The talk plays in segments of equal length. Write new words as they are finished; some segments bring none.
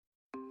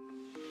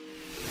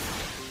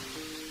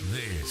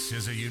This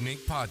is a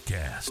unique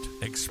podcast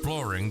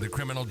exploring the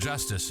criminal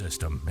justice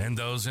system and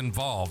those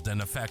involved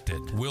and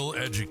affected. We'll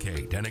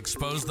educate and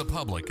expose the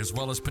public as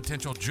well as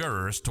potential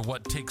jurors to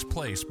what takes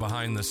place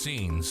behind the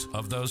scenes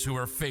of those who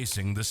are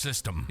facing the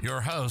system.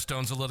 Your host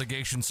owns a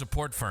litigation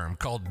support firm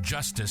called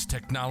Justice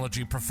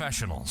Technology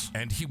Professionals,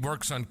 and he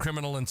works on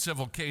criminal and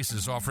civil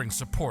cases offering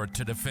support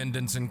to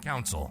defendants and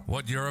counsel.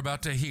 What you're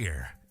about to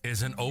hear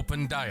is an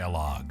open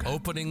dialogue,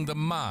 opening the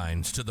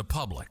minds to the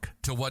public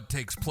to what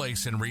takes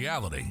place in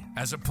reality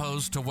as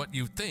opposed to what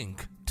you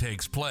think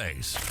takes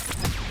place.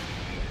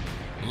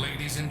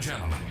 Ladies and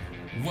gentlemen,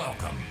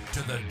 welcome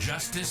to the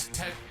Justice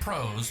Tech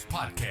Pros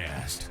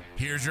podcast.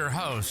 Here's your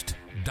host,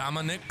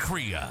 Dominic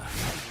Crea.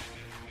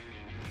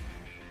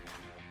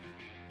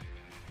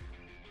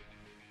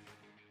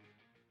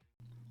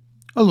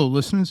 Hello,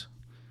 listeners.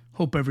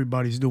 Hope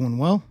everybody's doing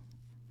well.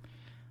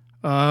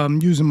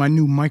 I'm using my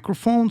new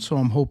microphone, so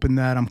I'm hoping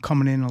that I'm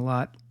coming in a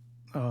lot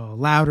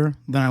louder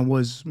than I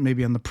was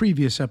maybe on the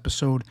previous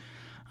episode.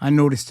 I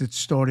noticed it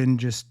started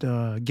just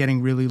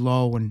getting really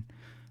low, and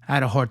I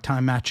had a hard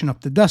time matching up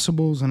the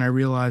decibels, and I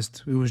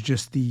realized it was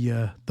just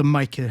the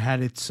mic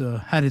had its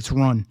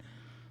run,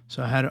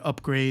 so I had to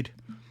upgrade.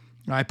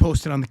 I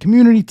posted on the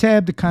community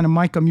tab the kind of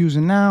mic I'm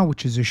using now,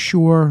 which is a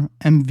Shure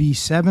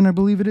MV7, I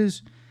believe it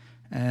is,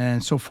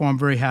 and so far I'm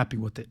very happy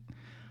with it.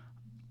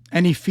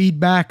 Any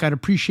feedback I'd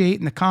appreciate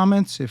in the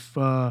comments if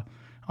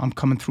I'm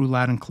coming through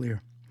loud and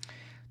clear.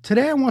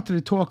 Today I wanted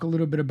to talk a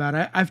little bit about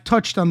it. I've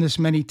touched on this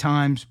many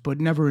times,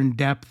 but never in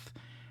depth.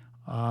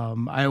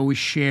 I always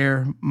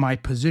share my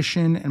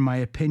position and my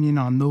opinion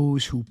on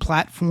those who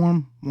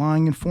platform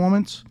lying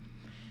informants.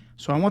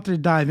 So I wanted to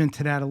dive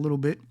into that a little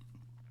bit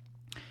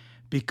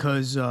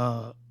because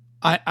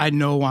I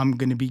know I'm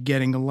going to be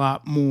getting a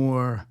lot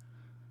more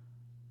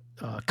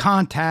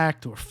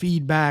contact or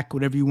feedback,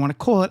 whatever you want to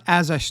call it,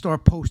 as I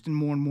start posting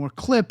more and more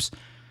clips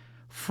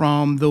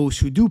from those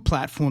who do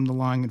platform the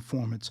lying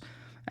informants.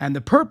 And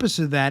the purpose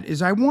of that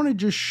is I want to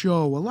just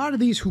show a lot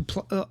of those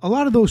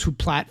who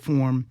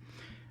platform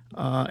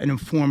an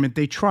informant.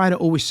 They try to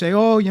always say,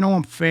 "Oh, you know,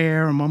 I'm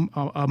fair, I'm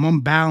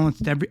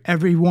unbalanced.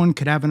 Everyone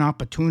could have an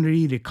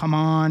opportunity to come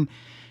on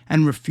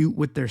and refute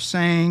what they're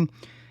saying."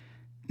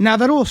 Now,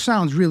 that all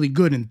sounds really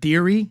good in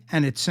theory,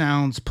 and it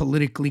sounds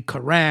politically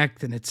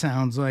correct, and it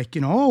sounds like,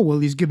 you know, oh, well,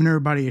 he's giving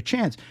everybody a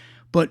chance.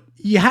 But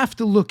you have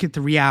to look at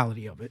the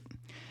reality of it.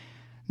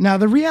 Now,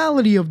 the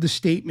reality of the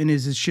statement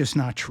is it's just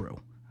not true.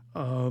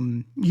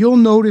 You'll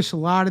notice a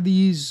lot of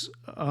these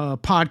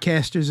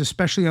podcasters,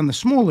 especially on the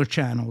smaller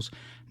channels,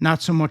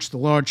 not so much the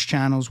large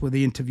channels where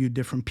they interview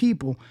different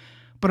people,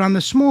 but on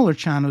the smaller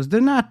channels, they're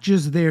not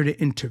just there to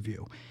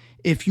interview.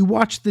 If you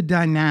watch the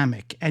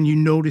dynamic and you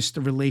notice the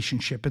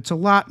relationship, it's a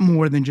lot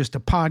more than just a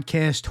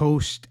podcast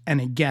host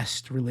and a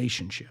guest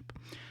relationship.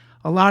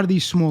 A lot of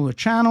these smaller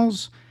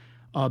channels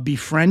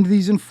befriend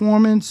these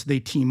informants. They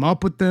team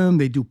up with them.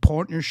 They do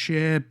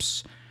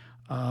partnerships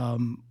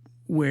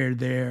where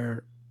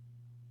they're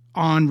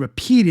on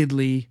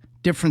repeatedly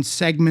different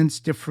segments,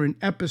 different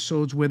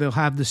episodes where they'll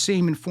have the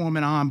same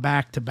informant on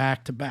back to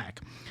back to back.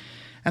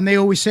 And they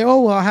always say,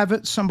 oh, well, I'll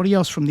have somebody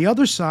else from the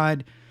other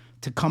side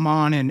to come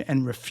on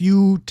and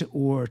refute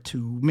or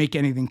to make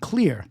anything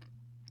clear.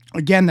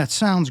 Again, that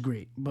sounds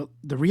great, but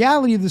the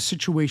reality of the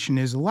situation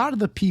is a lot of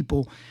the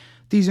people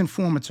these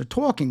informants are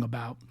talking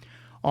about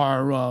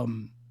are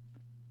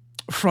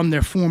from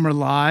their former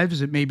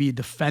lives. It may be a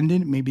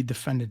defendant, it may be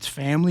defendant's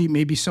family, it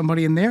may be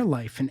somebody in their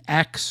life, an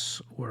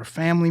ex or a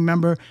family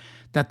member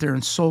that they're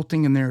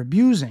insulting and they're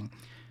abusing.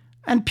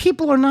 And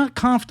people are not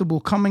comfortable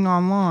coming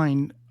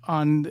online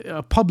on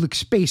a public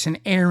space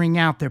and airing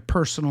out their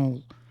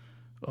personal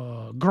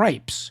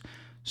gripes.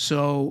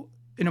 So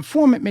an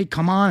informant may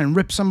come on and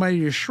rip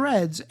somebody to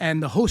shreds,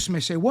 and the host may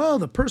say, well,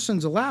 the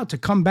person's allowed to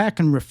come back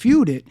and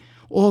refute it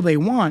all they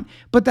want,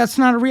 but that's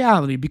not a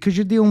reality because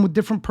you're dealing with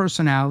different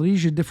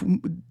personalities, you're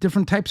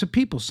different types of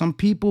people. Some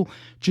people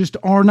just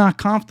are not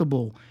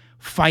comfortable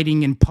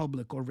fighting in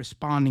public or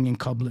responding in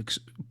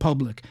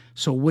public.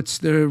 So what's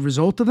the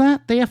result of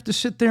that? They have to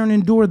sit there and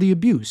endure the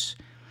abuse.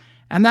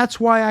 And that's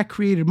why I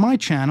created my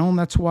channel, and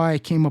that's why I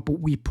came up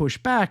with We Push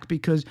Back,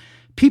 because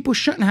people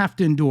shouldn't have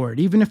to endure it.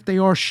 Even if they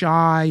are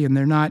shy and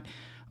they're not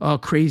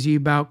crazy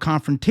about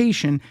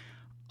confrontation,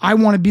 I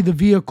want to be the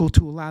vehicle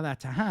to allow that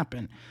to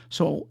happen.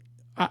 So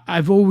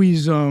I've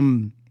always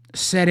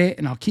said it,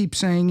 and I'll keep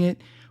saying it.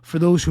 For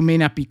those who may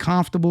not be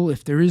comfortable,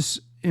 if there is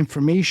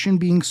information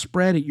being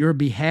spread at your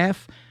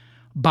behalf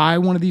by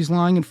one of these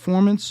lying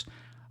informants,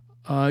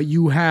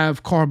 you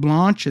have carte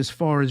blanche as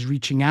far as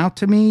reaching out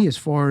to me, as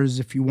far as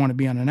if you want to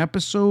be on an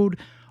episode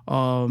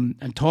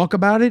and talk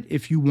about it.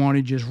 If you want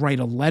to just write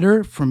a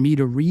letter for me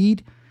to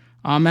read,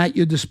 I'm at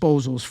your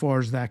disposal as far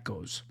as that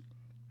goes.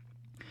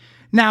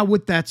 Now,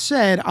 with that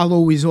said, I'll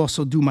always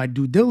also do my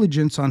due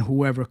diligence on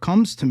whoever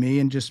comes to me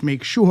and just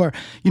make sure,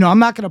 I'm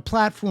not going to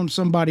platform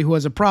somebody who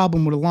has a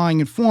problem with a lying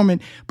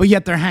informant, but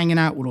yet they're hanging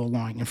out with all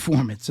lying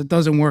informants. It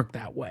doesn't work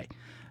that way.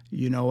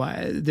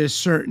 There's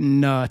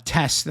certain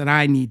tests that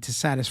I need to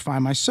satisfy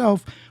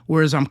myself,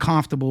 whereas I'm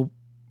comfortable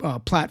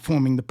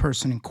platforming the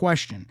person in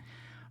question.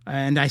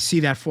 And I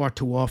see that far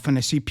too often. I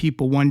see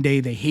people one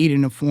day they hate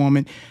an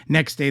informant,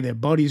 next day they're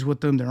buddies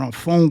with them, they're on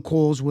phone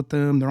calls with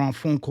them, they're on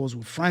phone calls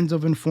with friends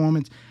of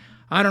informants.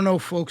 I don't know,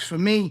 folks. For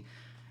me,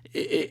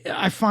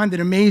 I find it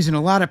amazing.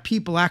 A lot of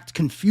people act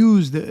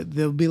confused.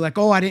 They'll be like,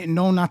 "Oh, I didn't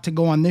know not to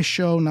go on this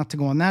show, not to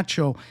go on that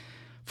show."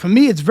 For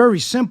me, it's very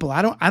simple.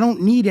 I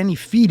don't need any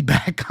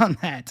feedback on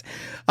that.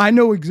 I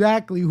know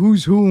exactly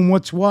who's who and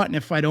what's what. And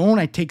if I don't,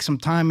 I take some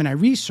time and I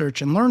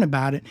research and learn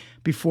about it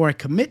before I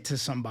commit to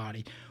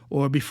somebody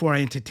or before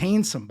I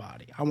entertain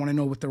somebody. I want to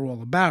know what they're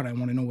all about. I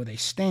want to know where they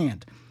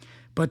stand.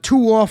 But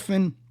too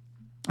often,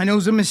 I know it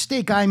was a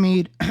mistake I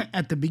made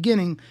at the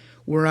beginning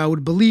where I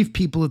would believe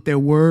people at their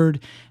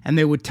word and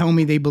they would tell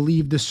me they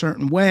believed a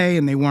certain way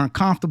and they weren't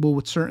comfortable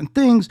with certain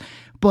things,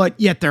 but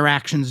yet their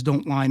actions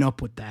don't line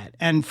up with that.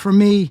 And for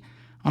me,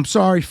 I'm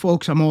sorry,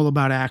 folks, I'm all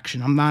about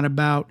action. I'm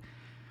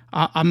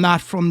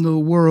not from the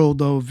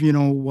world of,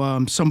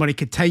 somebody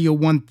could tell you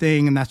one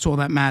thing and that's all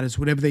that matters.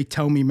 Whatever they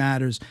tell me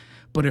matters.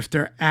 But if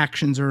their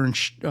actions are in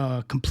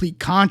complete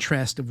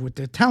contrast of what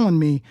they're telling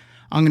me,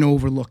 I'm going to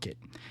overlook it.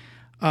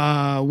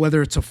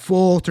 Whether it's a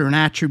fault or an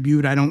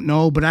attribute, I don't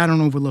know, but I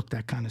don't overlook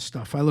that kind of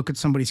stuff. I look at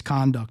somebody's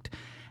conduct.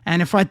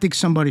 And if I think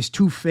somebody's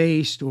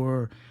two-faced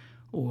or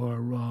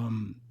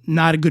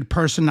not a good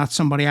person, not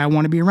somebody I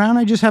want to be around,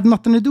 I just have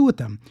nothing to do with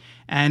them.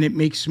 And it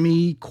makes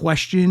me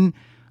question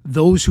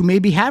those who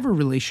maybe have a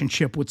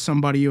relationship with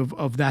somebody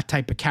of that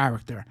type of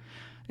character.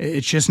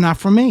 It's just not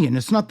for me. And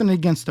it's nothing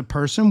against the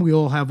person. We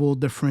all have all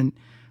different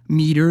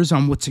meters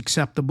on what's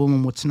acceptable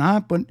and what's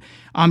not. But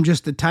I'm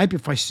just the type,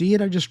 if I see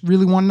it, I just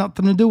really want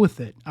nothing to do with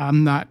it.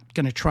 I'm not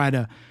going to try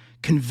to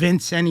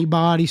convince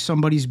anybody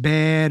somebody's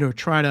bad or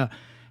try to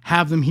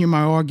have them hear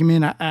my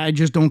argument. I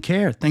just don't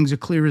care. Things are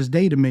clear as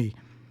day to me.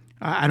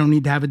 I don't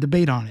need to have a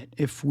debate on it.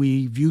 If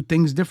we view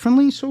things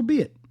differently, so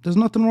be it. There's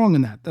nothing wrong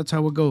in that. That's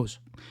how it goes.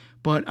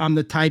 But I'm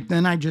the type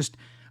then I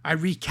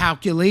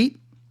recalculate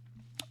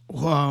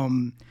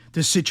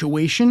the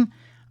situation.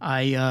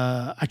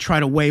 I try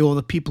to weigh all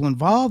the people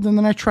involved, and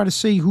then I try to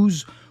see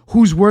who's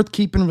worth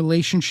keeping a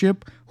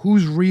relationship,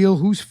 who's real,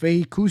 who's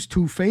fake, who's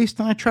two-faced,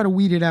 and I try to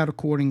weed it out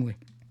accordingly.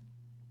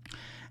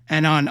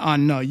 And on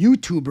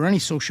YouTube or any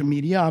social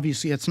media,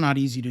 obviously it's not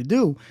easy to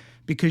do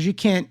because you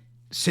can't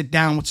sit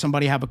down with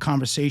somebody, have a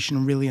conversation,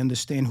 and really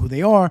understand who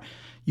they are.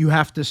 You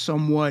have to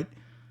somewhat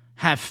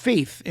have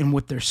faith in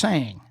what they're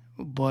saying.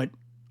 But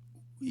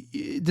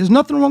there's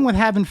nothing wrong with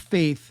having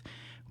faith,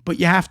 but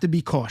you have to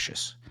be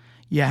cautious.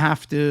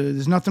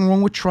 There's nothing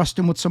wrong with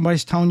trusting what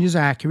somebody's telling you is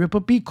accurate,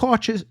 but be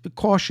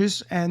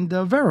cautious and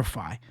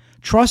verify.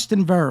 Trust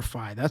and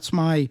verify. That's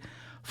my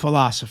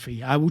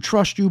philosophy. I will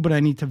trust you, but I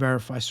need to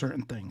verify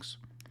certain things.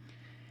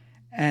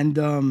 And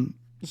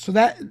so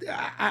that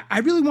I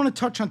really want to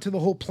touch onto the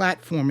whole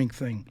platforming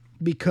thing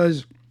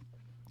because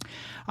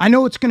I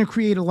know it's going to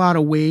create a lot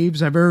of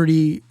waves. I've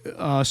already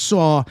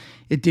saw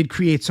it did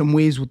create some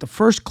waves with the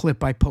first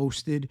clip I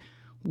posted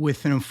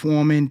with an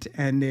informant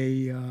and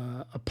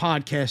a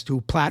podcast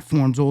who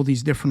platforms all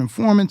these different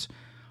informants.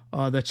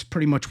 That's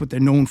pretty much what they're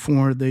known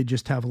for. They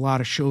just have a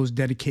lot of shows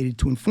dedicated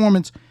to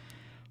informants.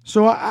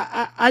 So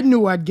I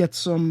knew I'd get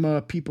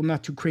some people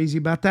not too crazy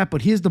about that.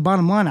 But here's the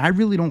bottom line. I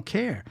really don't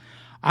care.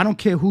 I don't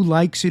care who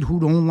likes it, who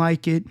don't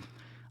like it.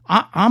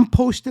 I'm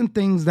posting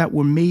things that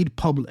were made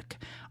public.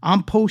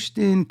 I'm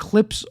posting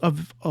clips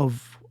of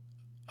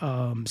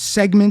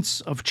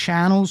segments of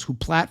channels who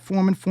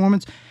platform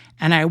informants,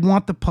 and I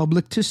want the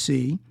public to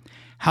see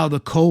how the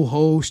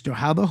co-host or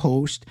how the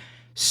host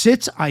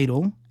sits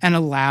idle and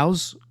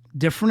allows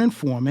different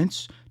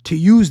informants to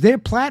use their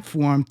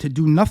platform to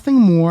do nothing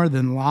more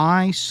than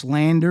lie,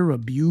 slander,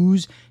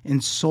 abuse,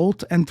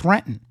 insult, and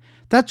threaten.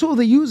 That's all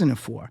they're using it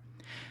for.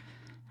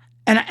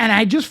 And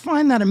I just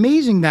find that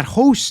amazing that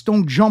hosts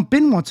don't jump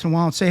in once in a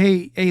while and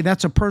say, hey,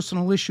 that's a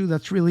personal issue.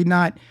 That's really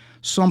not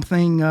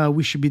something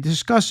we should be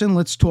discussing.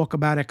 Let's talk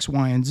about X,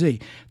 Y, and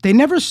Z. They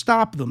never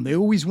stop them. They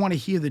always want to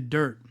hear the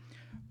dirt.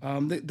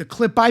 The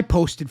clip I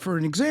posted, for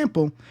an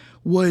example,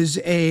 was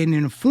an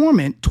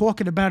informant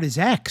talking about his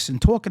ex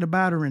and talking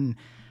about her in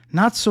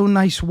not so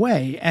nice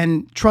way.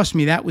 And trust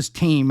me, that was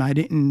tame. I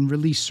didn't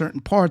release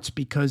certain parts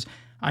because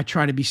I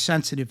try to be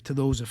sensitive to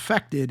those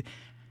affected.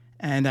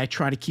 And I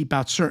try to keep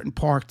out certain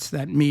parts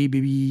that maybe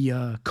be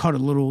cut a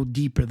little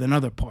deeper than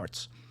other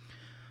parts.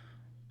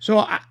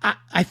 So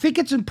I think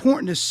it's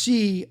important to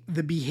see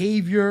the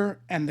behavior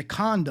and the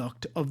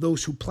conduct of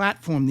those who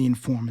platform the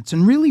informants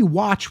and really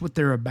watch what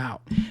they're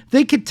about.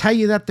 They could tell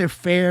you that they're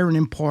fair and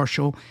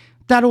impartial.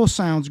 That all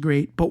sounds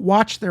great, but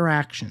watch their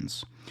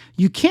actions.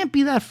 You can't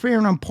be that fair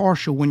and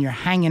impartial when you're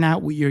hanging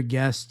out with your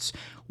guests,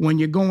 when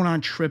you're going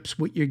on trips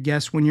with your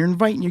guests, when you're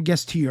inviting your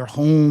guests to your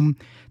home.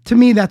 To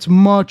me, that's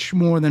much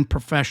more than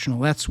professional.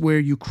 That's where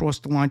you cross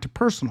the line to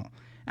personal.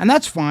 And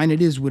that's fine.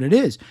 It is what it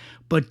is.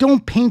 But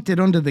don't paint it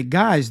under the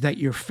guise that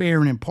you're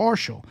fair and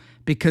impartial,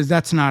 because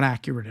that's not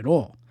accurate at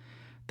all.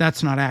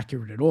 That's not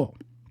accurate at all.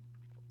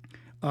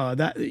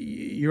 That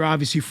you're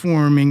obviously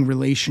forming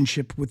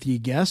relationship with your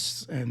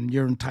guests, and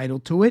you're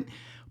entitled to it.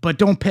 But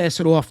don't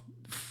pass it off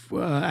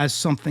as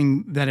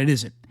something that it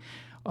isn't.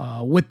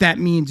 What that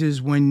means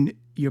is when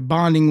you're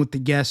bonding with the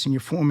guests and you're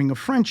forming a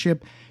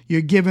friendship,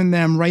 you're giving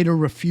them right of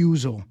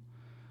refusal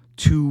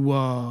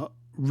to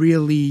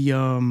really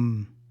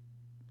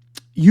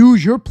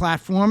use your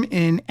platform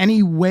in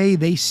any way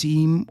they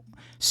see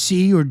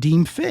or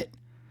deem fit,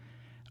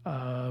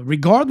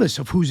 regardless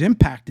of who's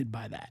impacted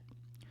by that.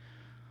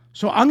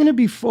 So I'm going to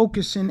be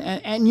focusing,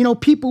 and you know,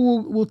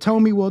 people will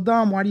tell me, well,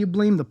 Dom, why do you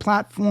blame the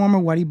platform or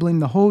why do you blame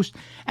the host?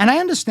 And I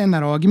understand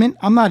that argument.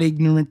 I'm not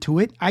ignorant to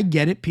it. I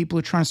get it. People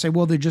are trying to say,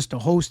 well, they're just a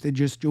host. They're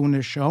just doing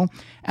their show.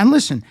 And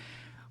listen,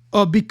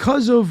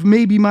 because of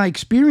maybe my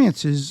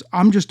experiences,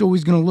 I'm just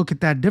always going to look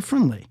at that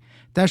differently.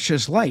 That's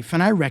just life,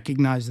 and I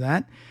recognize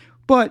that.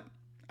 But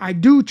I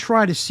do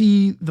try to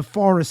see the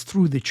forest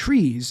through the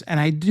trees, and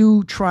I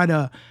do try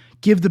to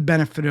give the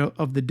benefit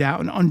of the doubt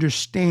and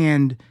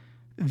understand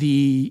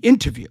the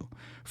interview.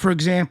 For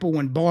example,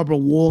 when Barbara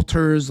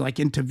Walters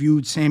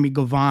interviewed Sammy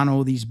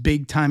Galvano, these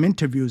big time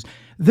interviews,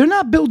 they're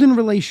not building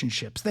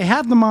relationships. They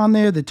have them on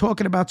there, they're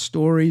talking about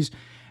stories,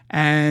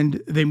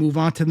 and they move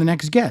on to the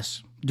next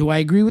guest. Do I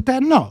agree with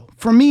that? No.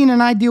 For me, in an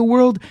ideal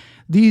world,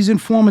 these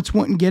informants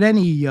wouldn't get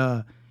any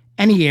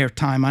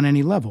airtime on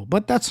any level.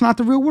 But that's not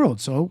the real world,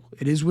 so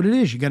it is what it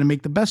is. You got to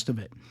make the best of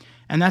it.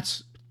 And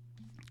that's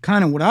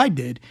kind of what I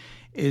did.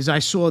 Is I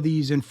saw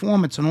these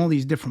informants on all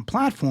these different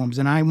platforms,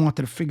 and I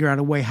wanted to figure out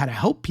a way how to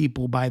help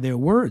people by their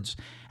words.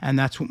 And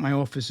that's what my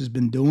office has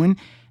been doing.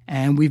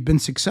 And we've been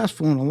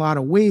successful in a lot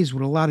of ways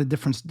with a lot of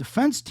different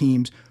defense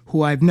teams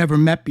who I've never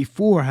met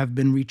before have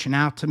been reaching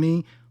out to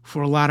me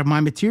for a lot of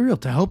my material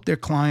to help their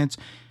clients,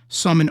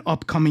 some in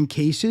upcoming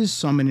cases,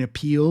 some in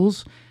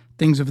appeals,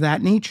 things of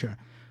that nature.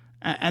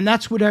 And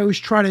that's what I always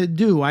try to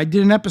do. I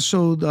did an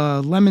episode,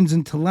 Lemons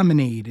into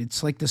Lemonade.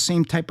 It's like the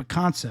same type of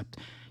concept.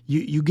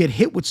 You get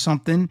hit with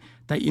something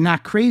that you're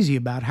not crazy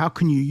about. How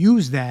can you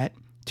use that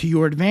to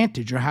your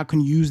advantage, or how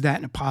can you use that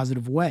in a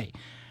positive way?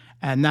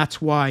 And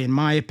that's why, in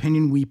my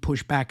opinion, We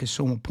Push Back is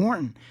so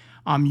important.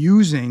 I'm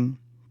using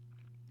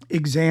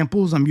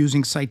examples. I'm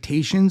using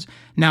citations.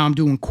 Now I'm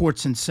doing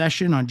Courts in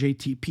Session on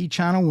JTP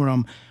channel where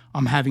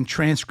I'm having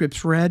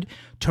transcripts read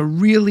to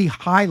really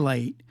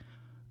highlight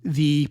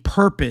the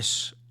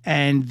purpose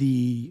and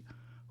the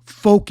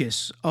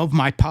focus of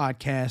my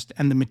podcast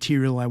and the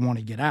material I want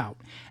to get out.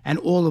 And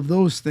all of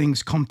those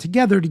things come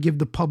together to give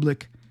the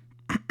public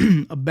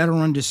a better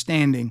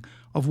understanding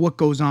of what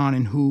goes on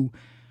and who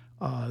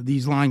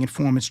these lying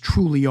informants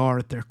truly are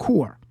at their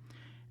core.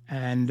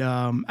 And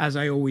as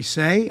I always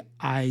say,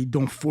 I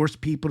don't force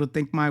people to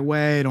think my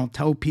way. I don't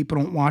tell people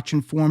don't watch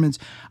informants.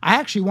 I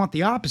actually want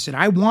the opposite.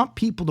 I want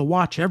people to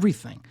watch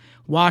everything.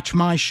 Watch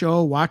my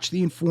show, watch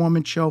the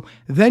informant show,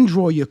 then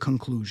draw your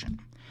conclusion.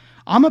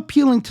 I'm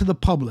appealing to the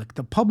public.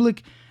 The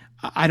public,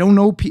 I don't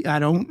know.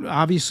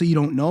 Obviously, you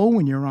don't know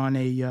when you're on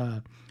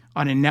a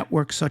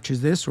network such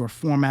as this or a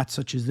format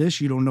such as this.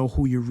 You don't know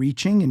who you're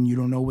reaching, and you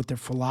don't know what their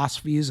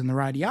philosophy is and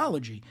their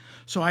ideology.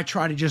 So I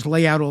try to just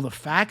lay out all the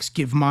facts,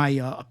 give my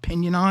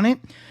opinion on it,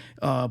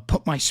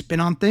 put my spin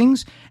on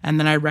things, and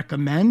then I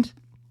recommend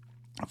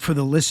for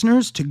the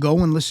listeners to go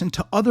and listen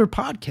to other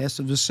podcasts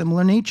of a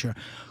similar nature.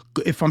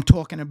 If I'm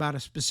talking about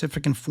a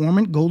specific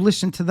informant, go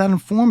listen to that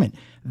informant,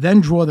 then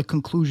draw the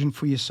conclusion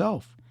for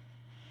yourself.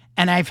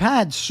 And I've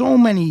had so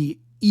many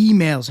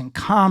emails and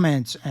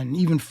comments and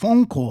even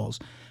phone calls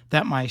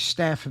that my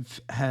staff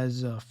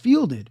has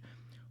fielded,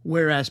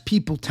 whereas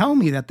people tell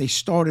me that they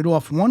started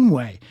off one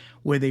way,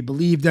 where they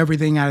believed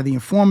everything out of the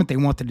informant, they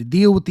wanted to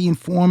deal with the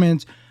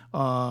informants,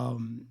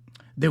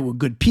 they were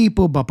good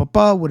people,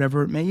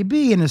 whatever it may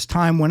be. And as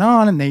time went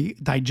on and they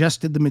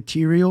digested the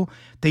material,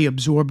 they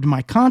absorbed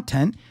my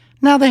content,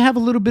 now they have a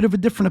little bit of a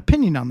different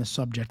opinion on the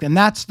subject. And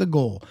that's the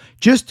goal,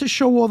 just to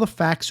show all the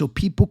facts so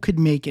people could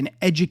make an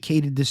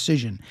educated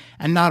decision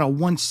and not a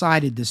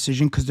one-sided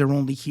decision because they're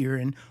only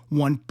hearing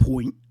one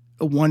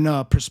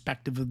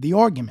perspective of the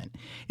argument.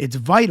 It's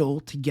vital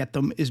to get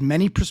them as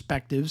many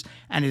perspectives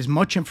and as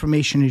much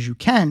information as you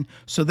can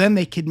so then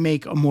they could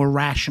make a more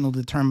rational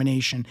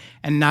determination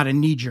and not a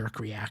knee-jerk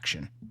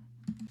reaction.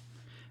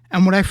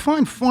 And what I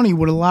find funny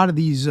with a lot of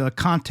these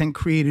content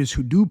creators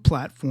who do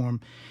platform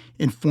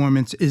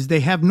informants is they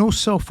have no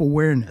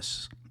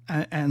self-awareness.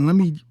 And let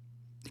me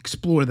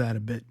explore that a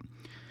bit.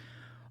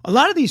 A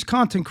lot of these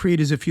content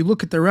creators, if you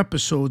look at their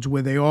episodes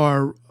where they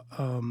are,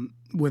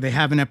 where they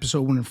have an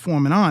episode with an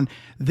informant on,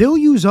 they'll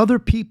use other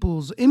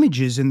people's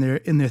images in their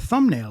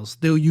thumbnails.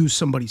 They'll use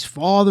somebody's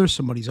father,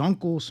 somebody's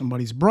uncle,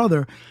 somebody's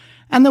brother,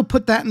 and they'll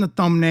put that in the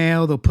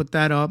thumbnail. They'll put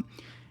that up.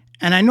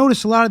 And I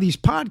notice a lot of these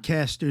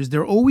podcasters,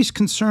 they're always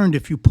concerned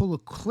if you pull a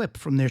clip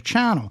from their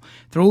channel.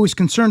 They're always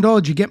concerned,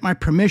 did you get my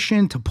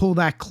permission to pull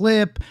that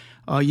clip?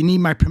 You need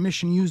my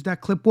permission to use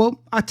that clip. Well,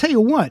 I'll tell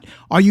you what,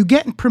 are you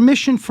getting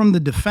permission from the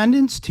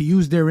defendants to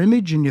use their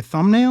image in your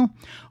thumbnail?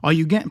 Are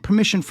you getting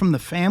permission from the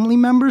family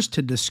members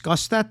to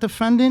discuss that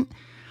defendant?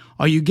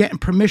 Are you getting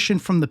permission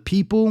from the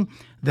people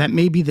that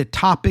may be the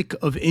topic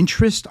of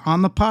interest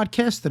on the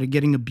podcast that are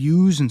getting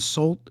abused,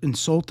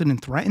 insulted,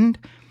 and threatened?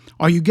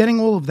 Are you getting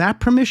all of that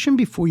permission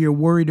before you're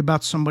worried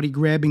about somebody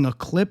grabbing a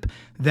clip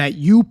that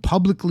you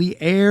publicly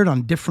aired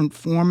on different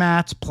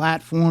formats,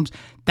 platforms,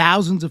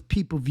 thousands of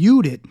people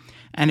viewed it,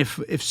 and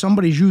if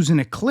somebody's using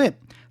a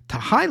clip to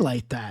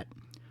highlight that,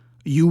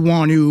 you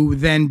want to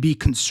then be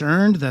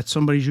concerned that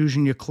somebody's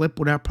using your clip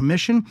without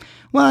permission?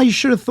 Well, you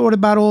should have thought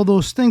about all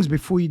those things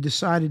before you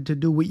decided to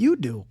do what you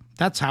do.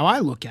 That's how I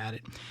look at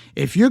it.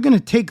 If you're going to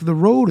take the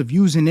road of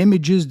using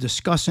images,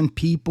 discussing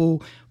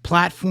people,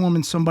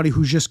 platforming somebody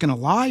who's just going to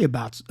lie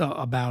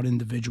about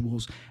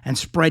individuals and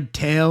spread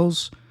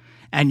tales,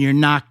 and you're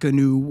not going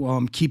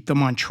to keep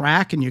them on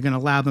track, and you're going to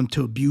allow them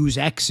to abuse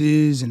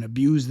exes and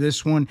abuse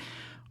this one.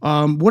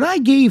 What I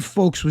gave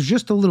folks was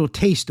just a little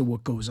taste of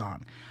what goes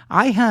on.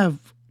 I have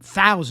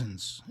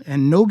thousands,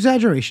 and no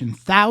exaggeration,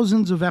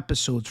 thousands of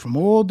episodes from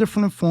all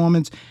different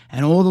informants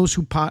and all those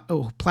who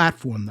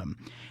platform them.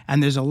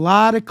 And there's a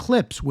lot of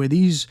clips where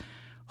these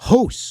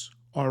hosts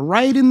are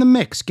right in the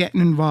mix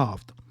getting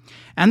involved.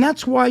 And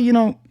that's why,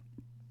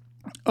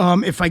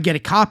 if I get a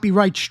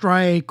copyright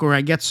strike or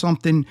I get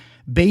something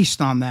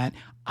based on that,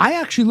 I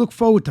actually look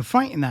forward to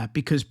fighting that,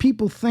 because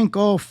people think,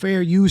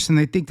 fair use, and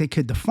they think they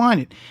could define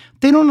it.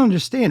 They don't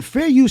understand.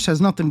 Fair use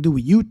has nothing to do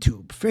with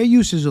YouTube. Fair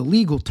use is a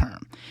legal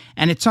term,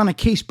 and it's on a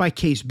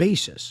case-by-case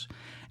basis.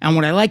 And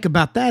what I like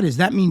about that is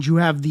that means you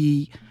have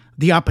the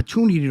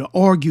opportunity to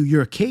argue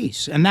your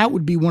case. And that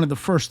would be one of the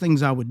first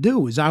things I would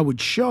do, is I would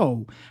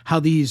show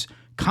how these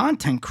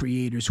content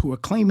creators who are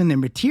claiming their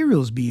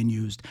materials being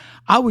used,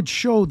 I would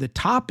show the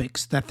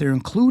topics that they're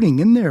including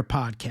in their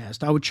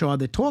podcast. I would show how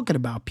they're talking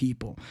about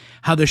people,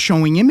 how they're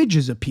showing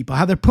images of people,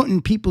 how they're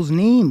putting people's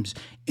names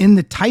in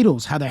the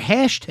titles, how they're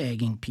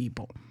hashtagging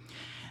people.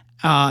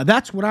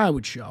 That's what I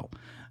would show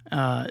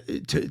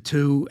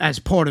to as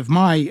part of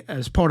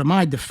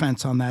my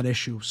defense on that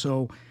issue.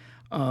 So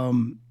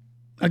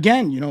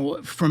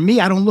again, for me,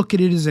 I don't look at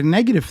it as a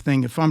negative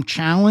thing. If I'm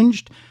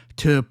challenged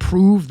to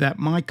prove that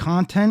my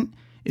content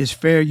is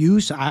fair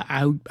use,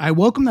 I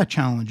welcome that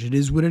challenge. It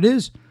is what it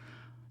is.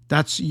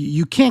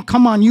 You can't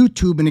come on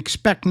YouTube and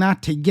expect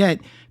not to get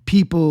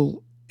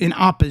people in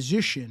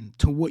opposition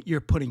to what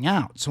you're putting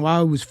out. So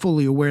I was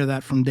fully aware of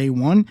that from day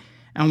one.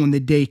 And when the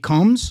day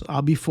comes,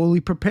 I'll be fully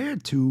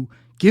prepared to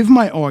give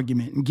my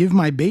argument and give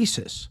my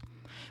basis.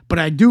 But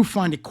I do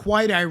find it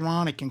quite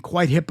ironic and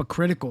quite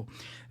hypocritical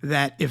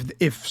that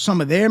if some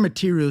of their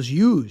material is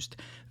used,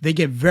 they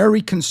get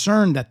very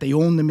concerned that they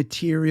own the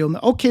material.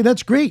 Okay,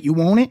 that's great.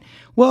 You own it.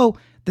 Well,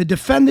 the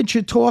defendants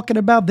you're talking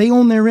about, they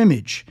own their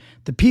image.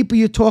 The people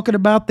you're talking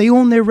about, they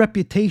own their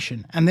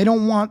reputation. And they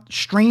don't want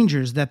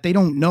strangers that they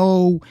don't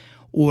know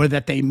or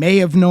that they may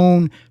have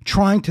known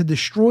trying to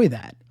destroy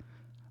that.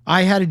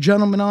 I had a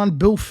gentleman on,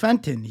 Bill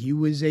Fenton. He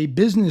was a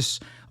business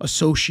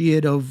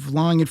associate of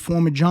lying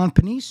informant John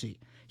Panisi.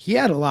 He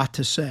had a lot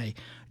to say.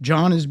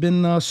 John has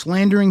been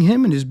slandering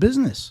him and his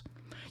business.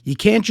 You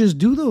can't just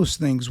do those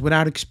things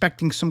without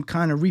expecting some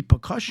kind of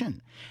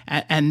repercussion.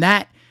 And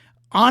that,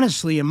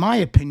 honestly, in my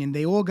opinion,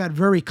 they all got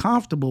very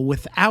comfortable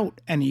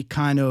without any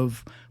kind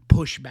of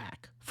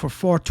pushback for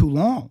far too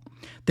long.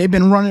 They've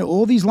been running,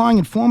 all these lying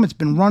informants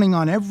been running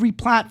on every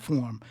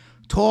platform,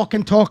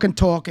 talking,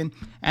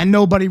 and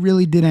nobody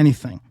really did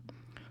anything.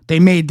 They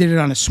did it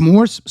on a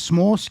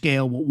small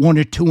scale with one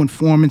or two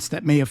informants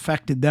that may have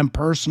affected them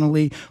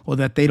personally or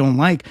that they don't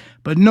like,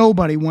 but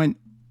nobody went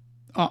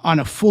on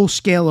a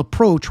full-scale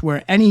approach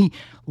where any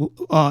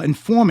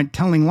informant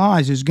telling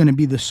lies is going to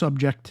be the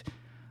subject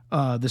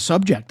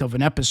of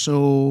an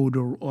episode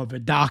or of a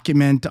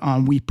document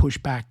on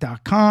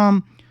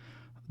wepushback.com.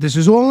 This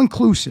is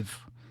all-inclusive.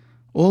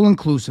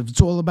 All-inclusive. It's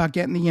all about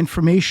getting the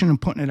information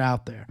and putting it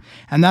out there.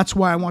 And that's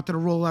why I wanted to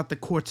roll out the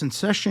Courts in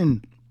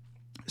Session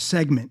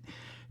segment,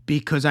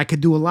 because I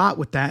could do a lot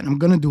with that, and I'm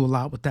going to do a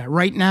lot with that.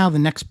 Right now, the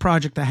next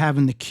project I have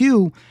in the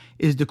queue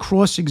is the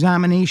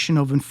cross-examination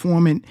of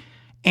informant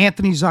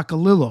Anthony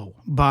Zaccolillo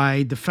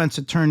by defense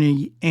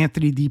attorney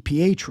Anthony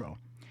DiPietro.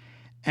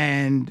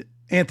 And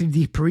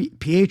Anthony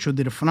DiPietro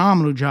did a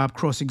phenomenal job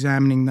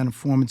cross-examining that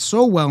informant,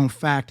 so well, in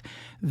fact,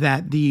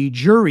 that the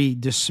jury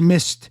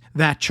dismissed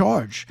that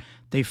charge.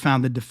 They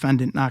found the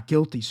defendant not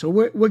guilty. So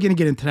we're going to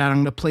get into that. I'm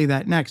going to play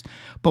that next.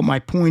 But my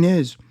point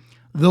is,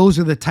 those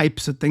are the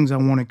types of things I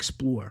want to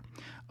explore.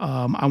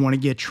 I want to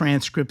get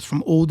transcripts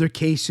from older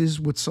cases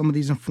with some of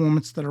these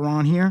informants that are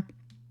on here,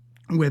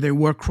 where they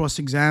were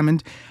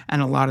cross-examined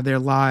and a lot of their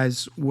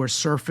lies were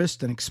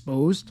surfaced and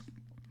exposed.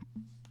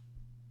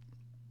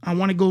 I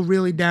want to go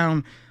really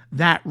down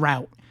that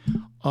route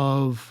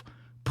of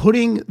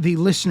putting the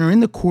listener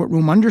in the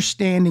courtroom,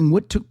 understanding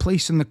what took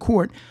place in the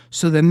court,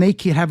 so then they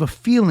can have a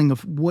feeling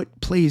of what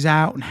plays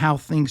out and how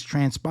things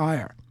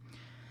transpire.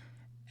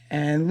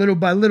 And little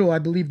by little, I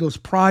believe those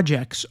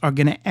projects are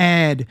going to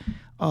add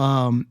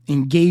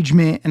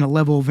engagement and a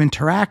level of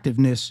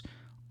interactiveness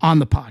on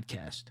the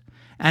podcast.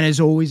 And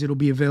as always, it'll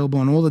be available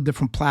on all the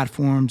different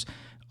platforms.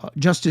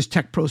 Justice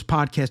Tech Pros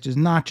Podcast is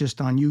not just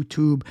on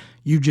YouTube.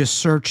 You just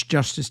search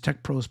Justice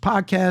Tech Pros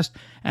Podcast,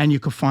 and you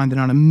can find it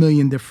on a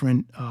million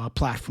different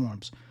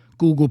platforms.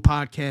 Google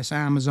Podcasts,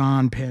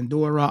 Amazon,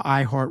 Pandora,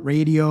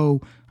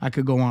 iHeartRadio. I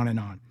could go on and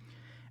on.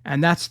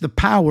 And that's the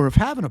power of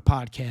having a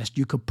podcast.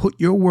 You could put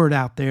your word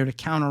out there to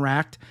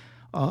counteract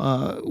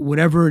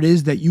whatever it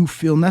is that you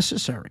feel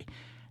necessary.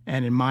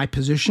 And in my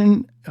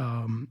position,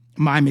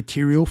 my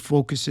material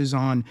focuses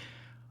on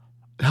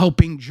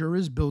helping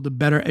jurors build a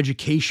better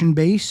education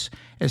base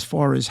as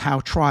far as how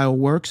trial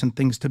works and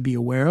things to be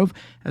aware of,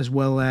 as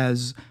well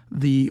as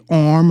the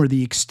arm or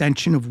the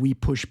extension of We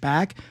Push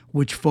Back,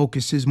 which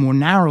focuses more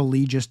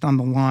narrowly just on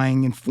the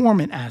lying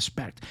informant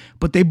aspect.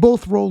 But they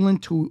both roll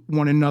into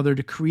one another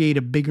to create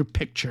a bigger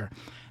picture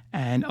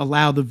and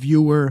allow the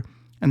viewer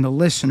and the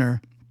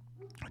listener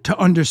to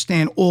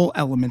understand all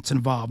elements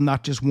involved,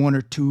 not just one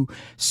or two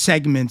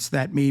segments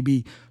that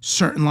maybe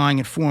certain lying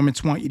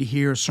informants want you to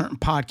hear, or certain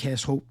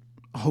podcast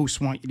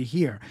hosts want you to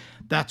hear.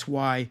 That's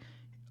why,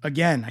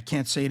 again, I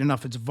can't say it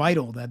enough, it's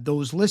vital that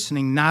those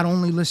listening not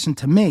only listen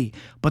to me,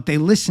 but they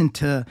listen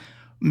to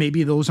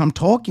maybe those I'm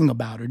talking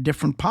about or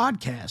different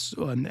podcasts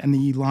and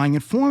the Lying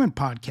Informant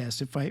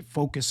podcast if I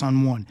focus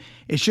on one.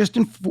 It's just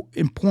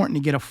important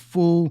to get a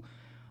full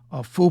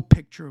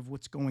picture of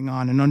what's going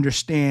on and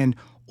understand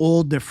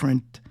all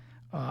different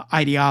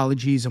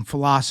ideologies and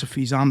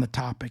philosophies on the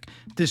topic.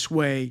 This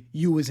way,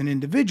 you as an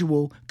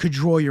individual could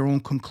draw your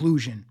own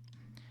conclusion.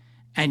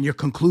 And your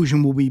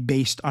conclusion will be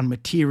based on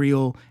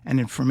material and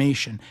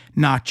information,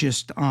 not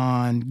just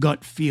on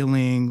gut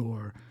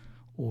feeling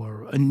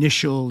or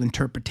initial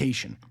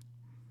interpretation.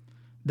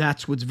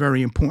 That's what's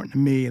very important to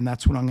me, and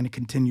that's what I'm going to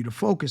continue to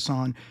focus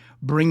on,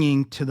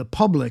 bringing to the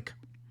public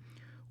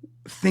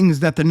things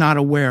that they're not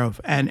aware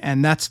of.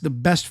 And that's the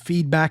best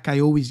feedback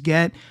I always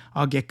get.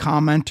 I'll get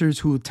commenters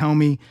who will tell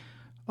me,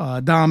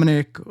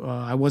 Dominic,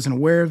 I wasn't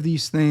aware of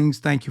these things.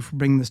 Thank you for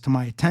bringing this to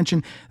my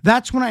attention.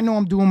 That's when I know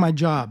I'm doing my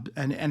job.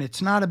 And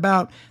it's not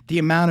about the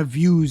amount of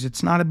views.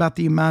 It's not about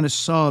the amount of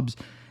subs.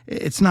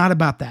 It's not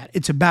about that.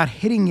 It's about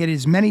hitting it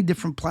as many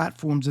different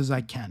platforms as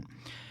I can.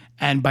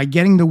 And by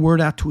getting the word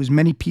out to as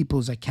many people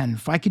as I can.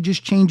 If I could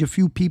just change a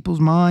few people's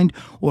mind,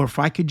 or if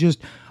I could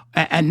just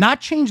and not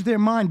change their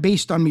mind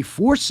based on me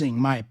forcing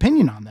my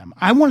opinion on them.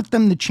 I want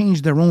them to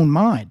change their own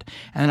mind.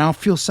 And I'll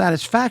feel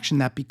satisfaction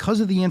that because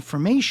of the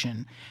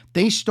information,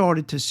 they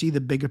started to see the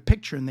bigger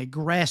picture and they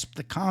grasped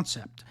the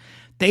concept.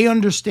 They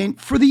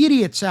understand. For the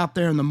idiots out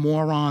there and the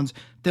morons,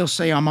 they'll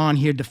say I'm on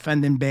here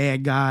defending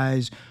bad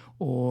guys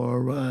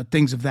or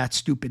things of that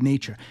stupid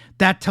nature.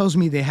 That tells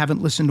me they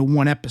haven't listened to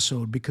one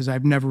episode, because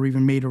I've never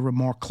even made a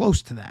remark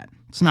close to that.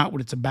 It's not what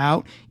it's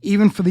about,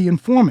 even for the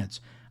informants.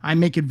 I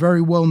make it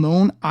very well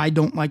known. I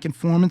don't like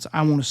informants.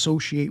 I won't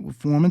associate with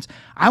informants.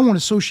 I won't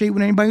associate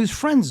with anybody who's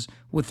friends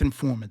with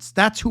informants.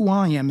 That's who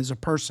I am as a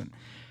person.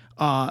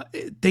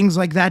 Things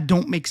like that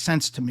don't make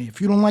sense to me. If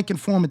you don't like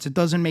informants, it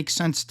doesn't make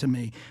sense to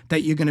me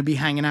that you're going to be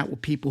hanging out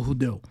with people who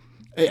do.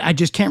 I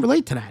just can't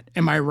relate to that.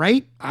 Am I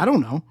right? I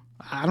don't know.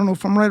 I don't know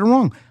if I'm right or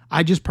wrong.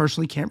 I just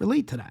personally can't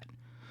relate to that.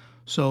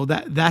 So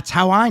that's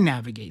how I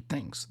navigate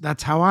things.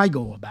 That's how I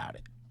go about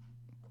it.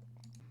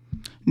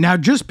 Now,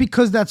 just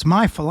because that's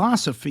my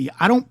philosophy,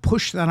 I don't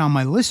push that on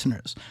my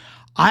listeners.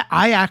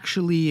 I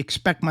actually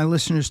expect my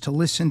listeners to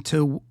listen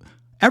to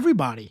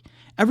everybody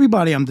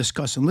I'm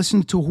discussing.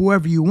 Listen to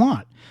whoever you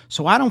want.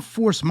 So I don't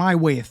force my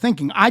way of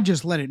thinking. I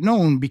just let it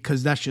known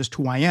because that's just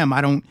who I am.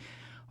 I don't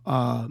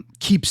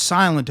keep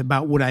silent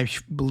about what I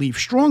believe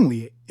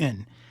strongly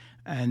in.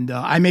 And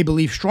I may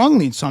believe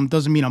strongly in something.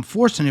 Doesn't mean I'm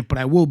forcing it, but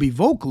I will be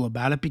vocal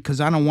about it because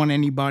I don't want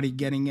anybody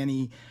getting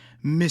any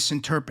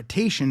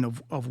misinterpretation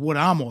of what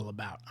I'm all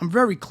about. I'm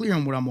very clear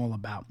on what I'm all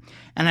about.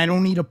 And I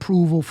don't need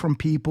approval from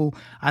people.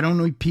 I don't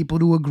need people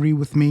to agree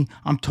with me.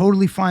 I'm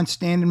totally fine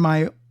standing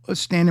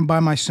by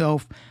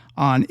myself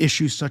on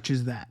issues such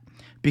as that.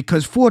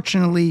 Because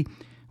fortunately,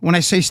 when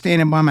I say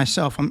standing by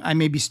myself, I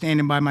may be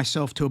standing by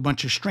myself to a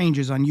bunch of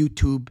strangers on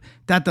YouTube.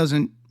 That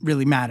doesn't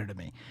really matter to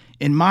me.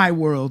 In my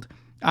world,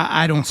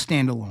 I don't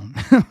stand alone.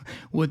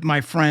 With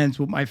my friends,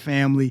 with my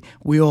family,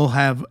 we all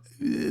have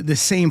the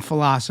same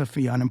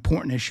philosophy on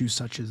important issues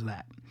such as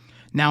that.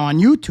 Now on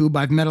YouTube,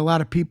 I've met a lot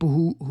of people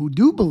who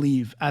do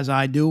believe as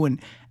I do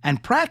and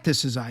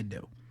practice as I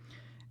do.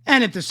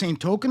 And at the same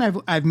token,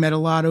 I've met a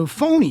lot of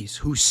phonies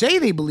who say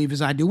they believe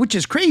as I do, which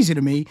is crazy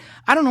to me.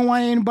 I don't know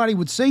why anybody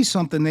would say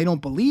something they don't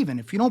believe in.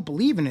 If you don't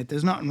believe in it,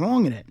 there's nothing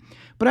wrong in it.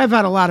 But I've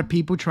had a lot of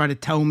people try to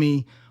tell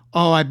me,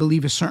 oh, I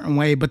believe a certain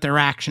way, but their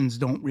actions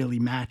don't really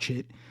match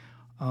it.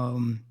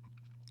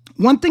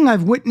 One thing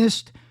I've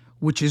witnessed,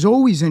 which is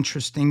always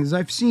interesting, is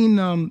I've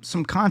seen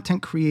some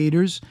content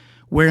creators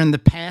where in the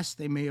past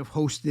they may have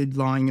hosted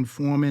lying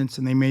informants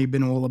and they may have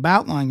been all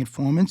about lying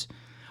informants.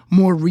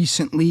 More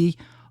recently,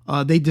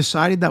 they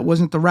decided that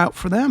wasn't the route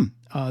for them.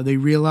 They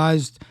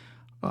realized,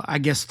 I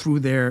guess through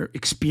their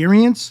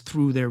experience,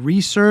 through their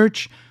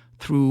research,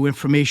 through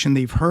information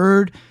they've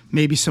heard,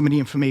 maybe some of the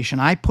information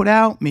I put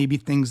out, maybe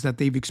things that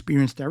they've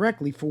experienced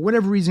directly, for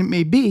whatever reason it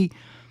may be,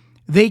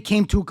 they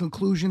came to a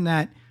conclusion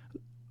that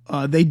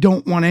they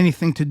don't want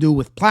anything to do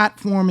with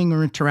platforming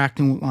or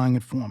interacting with lying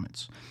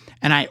informants.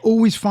 And I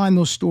always find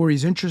those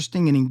stories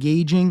interesting and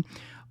engaging.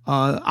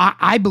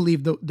 I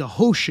believe the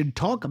host should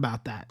talk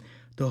about that.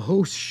 The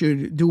host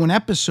should do an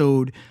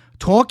episode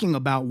talking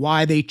about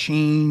why they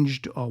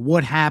changed or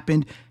what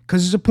happened,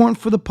 because it's important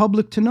for the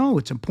public to know.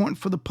 It's important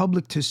for the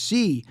public to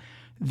see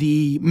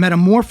the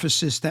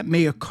metamorphosis that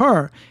may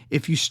occur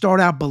if you start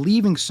out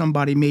believing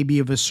somebody may be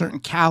of a certain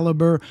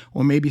caliber,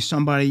 or maybe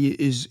somebody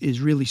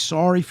is really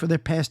sorry for their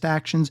past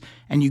actions,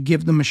 and you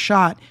give them a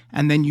shot,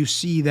 and then you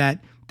see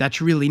that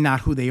that's really not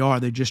who they are.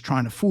 They're just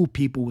trying to fool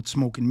people with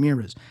smoke and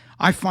mirrors.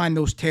 I find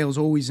those tales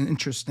always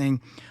interesting.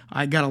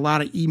 I got a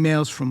lot of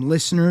emails from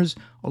listeners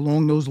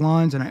along those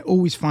lines, and I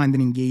always find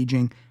it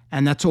engaging,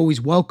 and that's always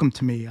welcome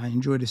to me. I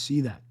enjoy to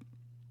see that.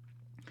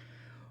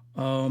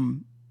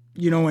 And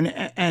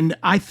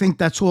I think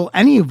that's all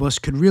any of us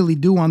could really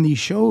do on these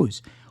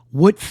shows.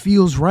 What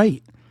feels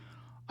right?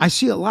 I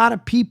see a lot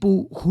of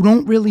people who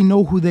don't really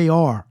know who they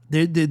are.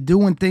 They're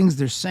doing things,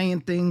 they're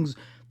saying things.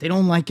 They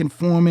don't like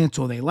informants,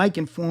 or they like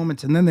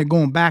informants, and then they're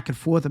going back and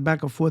forth and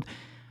back and forth.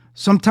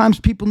 Sometimes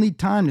people need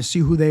time to see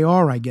who they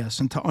are, I guess,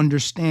 and to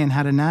understand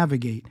how to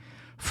navigate.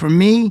 For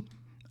me,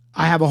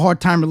 I have a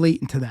hard time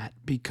relating to that,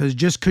 because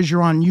just because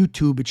you're on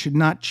YouTube, it should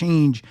not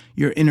change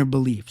your inner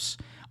beliefs.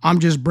 I'm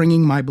just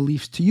bringing my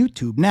beliefs to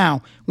YouTube.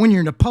 Now, when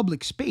you're in a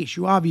public space,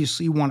 you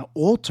obviously want to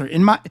alter,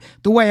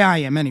 the way I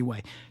am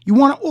anyway, you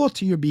want to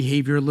alter your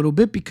behavior a little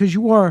bit, because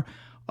you are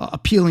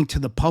appealing to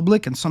the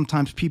public, and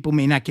sometimes people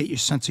may not get your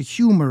sense of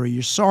humor or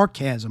your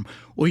sarcasm,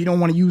 or you don't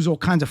want to use all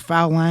kinds of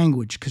foul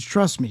language, because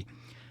trust me,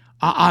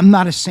 I'm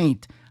not a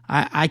saint.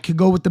 I could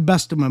go with the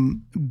best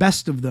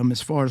of them as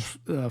far as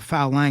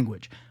foul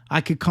language.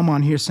 I could come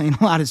on here saying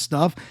a lot of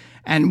stuff,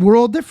 and we're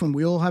all different.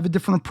 We all have a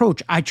different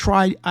approach. I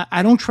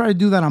don't try to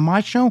do that on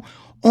my show,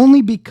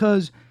 only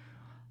because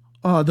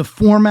the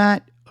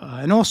format,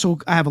 and also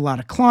I have a lot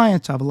of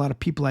clients, I have a lot of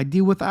people I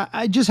deal with.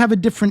 I just have a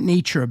different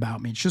nature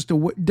about me. It's just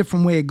a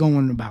different way of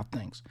going about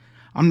things.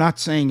 I'm not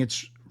saying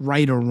it's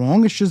right or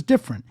wrong. It's just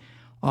different.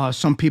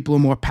 Some people are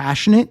more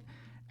passionate,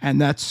 and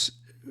that's,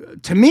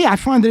 to me, I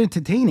find it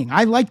entertaining.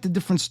 I like the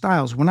different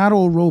styles. We're not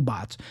all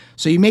robots.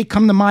 So you may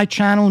come to my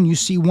channel and you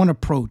see one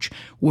approach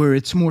where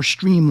it's more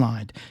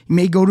streamlined. You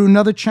may go to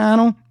another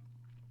channel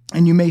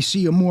and you may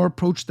see a more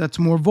approach that's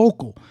more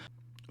vocal.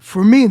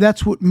 For me,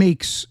 that's what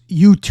makes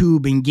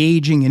YouTube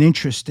engaging and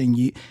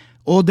interesting.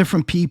 All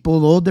different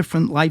people, all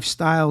different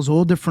lifestyles,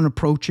 all different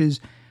approaches.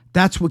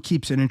 That's what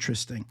keeps it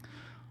interesting.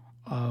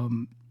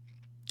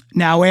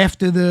 Now,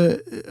 after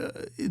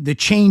the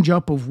change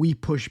up of We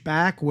Push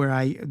Back,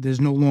 where there's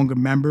no longer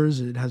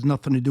members, it has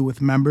nothing to do with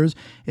members,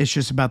 it's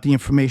just about the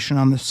information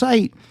on the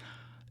site,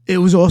 it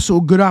was also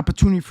a good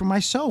opportunity for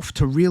myself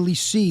to really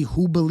see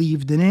who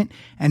believed in it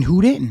and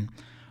who didn't.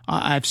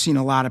 I've seen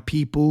a lot of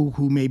people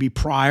who maybe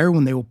prior,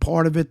 when they were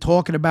part of it,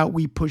 talking about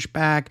We Push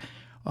Back,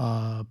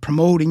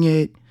 promoting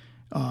it,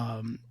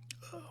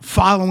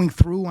 following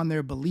through on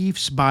their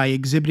beliefs by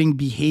exhibiting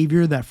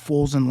behavior that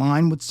falls in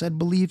line with said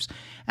beliefs.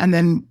 And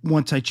then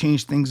once I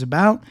changed things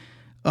around,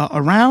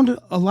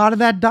 a lot of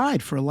that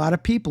died for a lot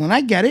of people. And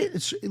I get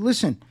it.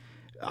 Listen,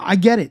 I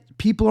get it.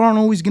 People aren't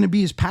always going to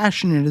be as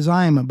passionate as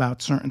I am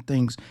about certain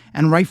things,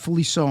 and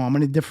rightfully so. I'm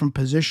in a different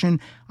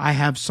position. I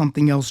have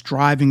something else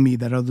driving me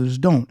that others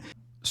don't.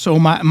 So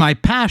my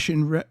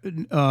passion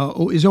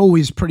is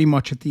always pretty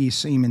much at the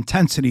same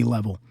intensity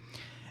level.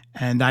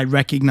 And I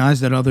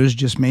recognize that others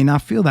just may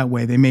not feel that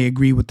way. They may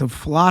agree with the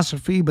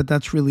philosophy, but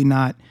that's really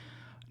not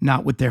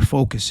what their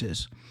focus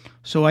is.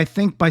 So I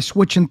think by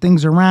switching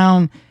things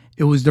around,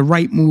 it was the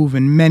right move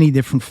in many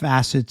different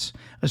facets.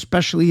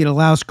 Especially, it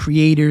allows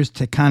creators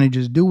to kind of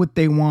just do what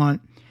they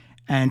want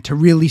and to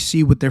really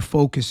see what their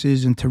focus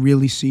is and to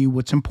really see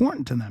what's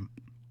important to them.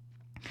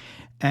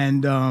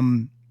 And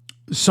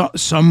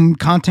some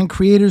content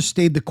creators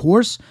stayed the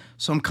course.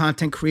 Some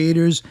content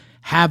creators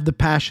have the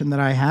passion that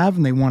I have,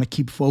 and they want to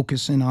keep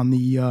focusing on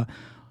the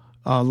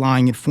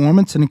lying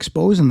informants and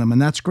exposing them,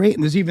 and that's great.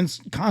 And there's even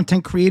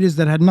content creators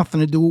that had nothing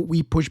to do with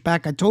We Push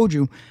Back. I told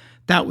you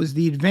that was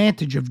the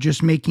advantage of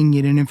just making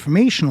it an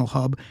informational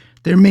hub.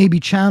 There may be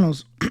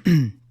channels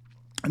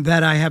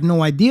that I have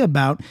no idea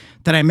about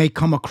that I may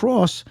come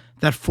across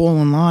that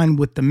fall in line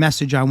with the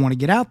message I want to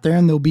get out there,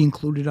 and they'll be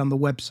included on the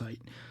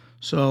website.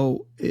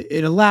 So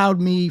it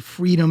allowed me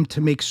freedom to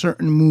make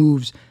certain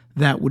moves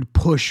that would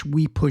push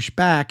We Push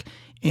Back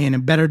in a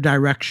better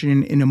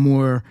direction, in a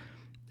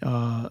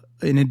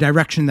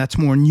direction that's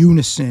more in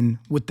unison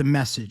with the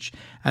message,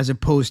 as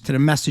opposed to the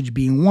message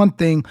being one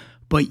thing,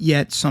 but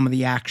yet some of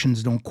the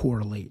actions don't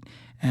correlate.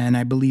 And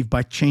I believe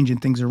by changing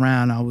things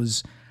around, I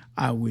was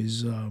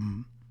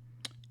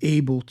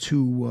able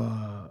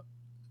to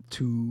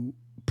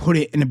put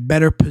it in a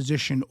better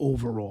position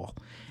overall.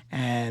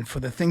 And for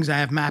the things I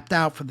have mapped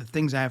out, for the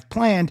things I have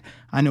planned,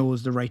 I know it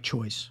was the right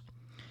choice.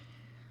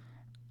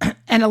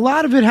 And a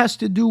lot of it has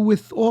to do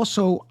with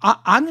also,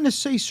 I'm going to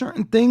say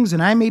certain things,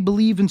 and I may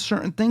believe in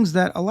certain things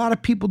that a lot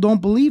of people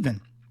don't believe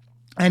in.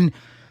 And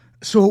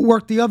so it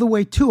worked the other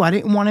way too. I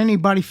didn't want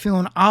anybody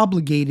feeling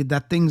obligated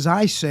that things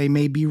I say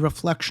may be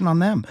reflection on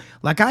them.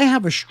 Like, I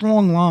have a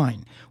strong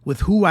line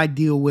with who I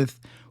deal with,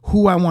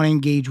 who I want to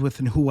engage with,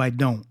 and who I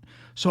don't.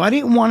 So I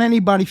didn't want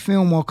anybody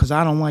feeling, well, because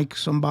I don't like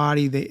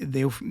somebody,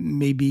 they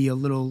may be a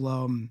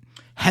little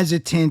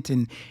hesitant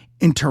in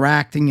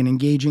interacting and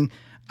engaging.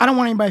 I don't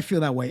want anybody to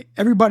feel that way.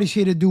 Everybody's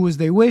here to do as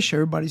they wish.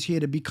 Everybody's here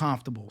to be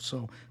comfortable.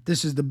 So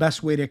this is the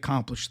best way to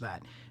accomplish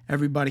that.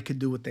 Everybody could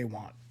do what they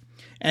want.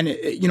 And,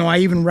 I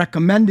even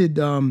recommended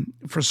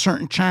for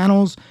certain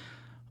channels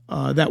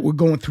that were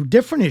going through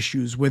different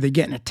issues where they're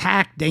getting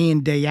attacked day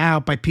in, day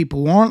out by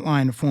people who aren't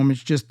lying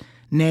informants, just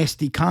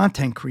nasty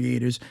content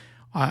creators.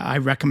 I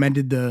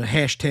recommended the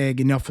hashtag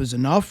enough is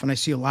enough, and I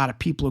see a lot of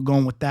people are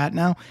going with that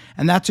now.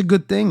 And that's a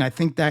good thing. I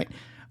think that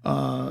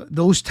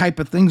those type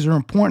of things are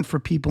important for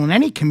people in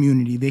any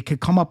community. They could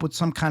come up with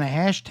some kind of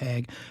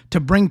hashtag to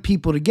bring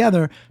people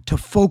together to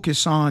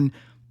focus on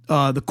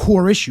the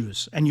core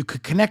issues, and you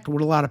could connect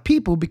with a lot of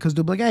people because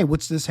they'll be like, hey,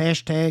 what's this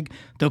hashtag?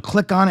 They'll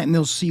click on it and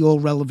they'll see all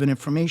relevant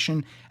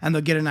information and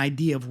they'll get an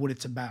idea of what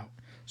it's about.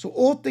 So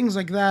all things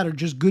like that are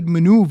just good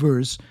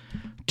maneuvers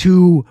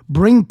to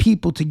bring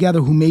people together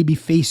who may be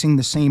facing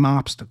the same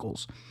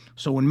obstacles.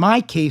 So in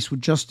my case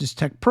with Justice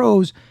Tech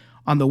Pros,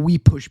 on the We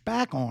Push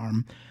Back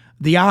arm,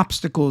 the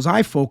obstacles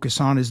I focus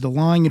on is the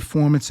lying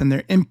informants and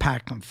their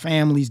impact on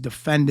families,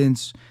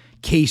 defendants,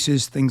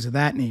 cases, things of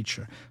that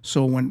nature.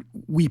 So when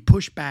We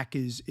Push Back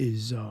is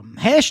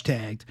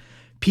hashtagged,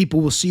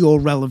 people will see all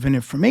relevant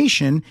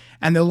information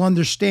and they'll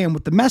understand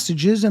what the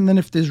message is. And then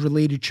if there's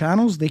related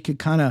channels, they could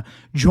kind of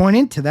join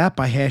into that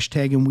by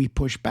hashtagging We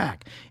Push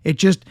Back. It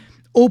just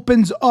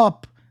opens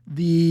up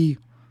the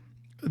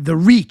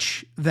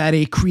reach that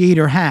a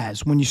creator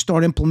has. When you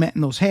start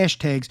implementing those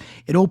hashtags,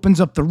 it opens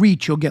up the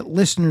reach. You'll get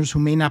listeners who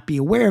may not be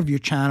aware of your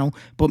channel,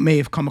 but may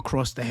have come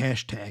across the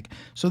hashtag.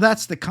 So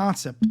that's the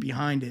concept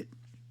behind it.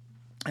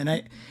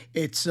 And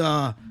it's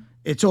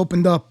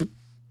opened up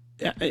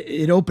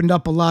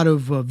a lot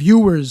of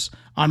viewers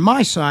on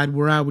my side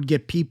where I would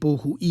get people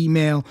who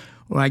email,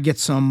 or I get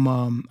some,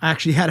 I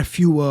actually had a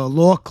few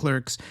law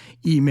clerks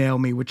email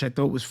me, which I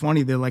thought was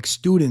funny. They're like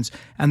students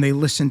and they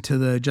listen to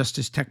the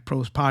Justice Tech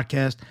Pros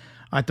podcast.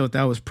 I thought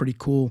that was pretty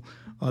cool.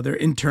 They're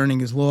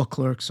interning as law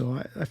clerks,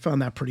 so I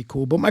found that pretty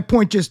cool. But my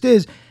point just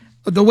is,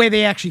 the way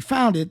they actually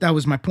found it, that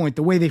was my point.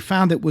 The way they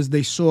found it was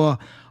they saw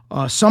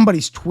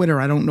somebody's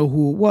Twitter, I don't know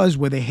who it was,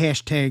 where they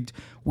hashtagged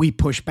We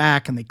Push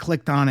Back and they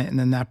clicked on it and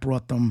then that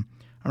brought them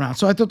around.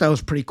 So I thought that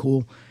was pretty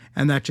cool.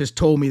 And that just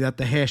told me that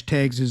the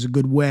hashtags is a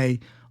good way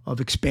of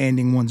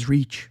expanding one's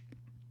reach.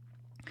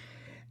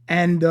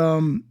 And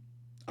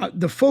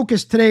the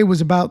focus today was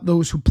about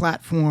those who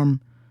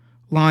platform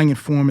lying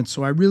informants.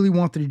 So I really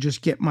wanted to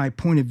just get my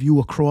point of view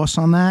across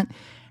on that.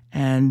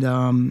 And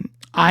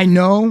I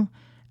know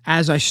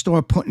as I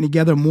start putting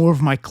together more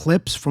of my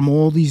clips from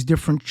all these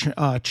different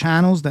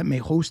channels that may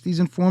host these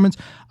informants,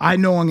 I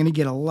know I'm going to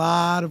get a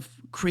lot of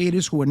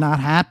creators who are not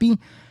happy.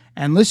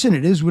 And listen,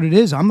 it is what it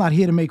is. I'm not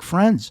here to make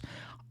friends.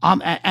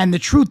 And the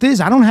truth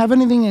is, I don't have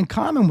anything in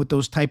common with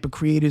those type of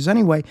creators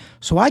anyway,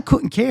 so I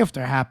couldn't care if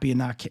they're happy or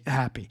not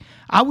happy.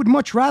 I would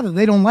much rather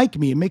they don't like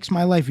me. It makes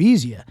my life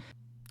easier.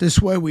 This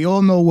way we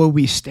all know where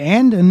we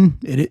stand and,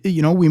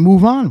 we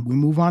move on. We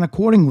move on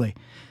accordingly.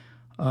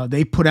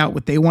 They put out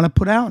what they want to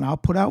put out, and I'll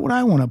put out what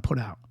I want to put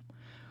out.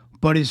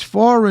 But as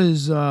far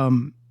as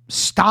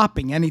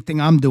stopping anything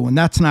I'm doing,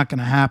 that's not going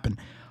to happen.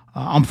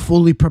 I'm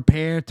fully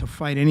prepared to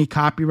fight any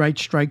copyright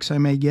strikes I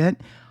may get.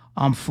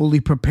 I'm fully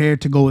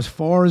prepared to go as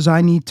far as I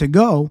need to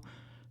go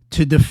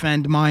to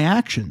defend my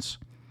actions.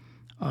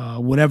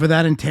 Whatever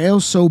that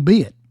entails, so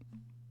be it.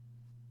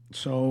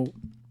 So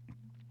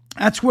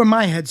that's where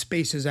my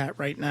headspace is at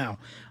right now.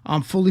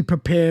 I'm fully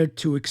prepared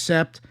to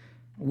accept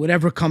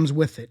whatever comes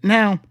with it.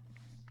 Now,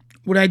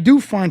 what I do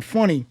find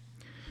funny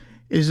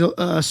is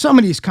some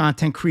of these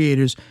content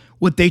creators,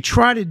 what they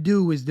try to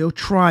do is they'll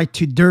try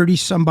to dirty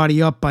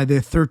somebody up by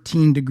their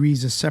 13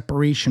 degrees of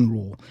separation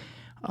rule.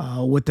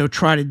 What they'll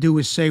try to do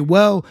is say,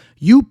 well,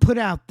 you put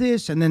out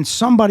this and then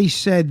somebody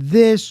said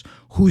this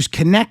who's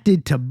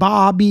connected to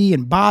Bobby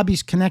and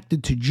Bobby's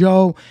connected to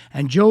Joe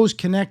and Joe's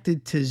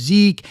connected to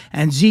Zeke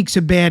and Zeke's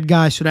a bad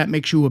guy, so that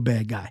makes you a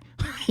bad guy.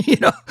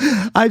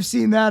 I've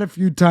seen that a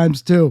few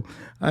times too.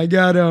 I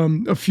got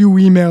a few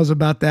emails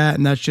about that,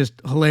 and that's just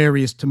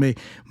hilarious to me.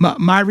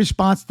 My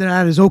response to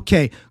that is,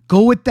 okay,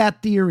 go with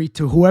that theory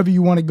to whoever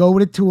you want to go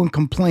with it to and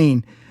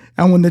complain.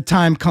 And when the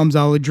time comes,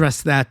 I'll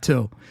address that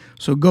too.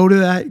 So go to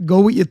that.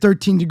 Go with your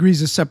 13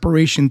 degrees of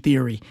separation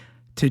theory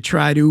to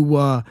try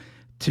to,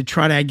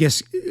 I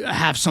guess,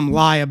 have some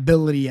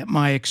liability at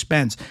my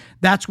expense.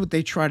 That's what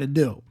they try to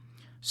do.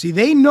 See,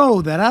 they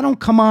know that I don't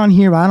come on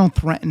here. I don't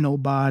threaten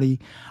nobody.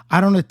 I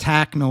don't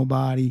attack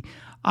nobody.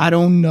 I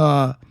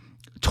don't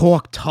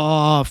talk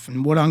tough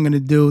and what I'm going to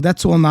do.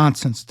 That's all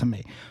nonsense to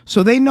me.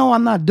 So they know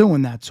I'm not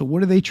doing that. So what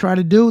do they try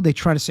to do? They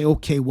try to say,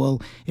 okay,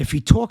 well, if he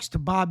talks to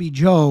Bobby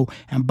Joe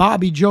and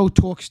Bobby Joe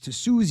talks to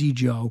Susie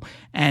Joe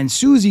and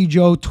Susie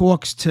Joe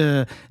talks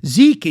to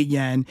Zeke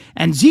again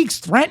and Zeke's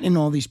threatening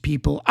all these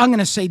people, I'm going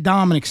to say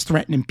Dominic's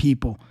threatening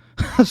people.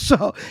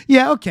 So,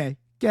 yeah, okay,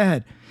 go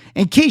ahead.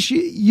 In case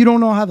you don't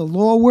know how the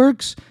law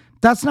works,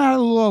 That's not how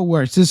the law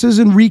works. This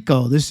isn't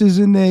RICO. This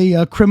isn't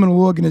a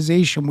criminal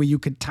organization where you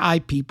could tie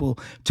people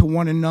to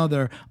one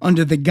another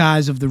under the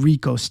guise of the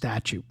RICO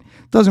statute.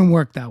 It doesn't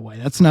work that way.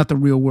 That's not the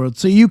real world.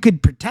 So you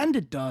could pretend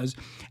it does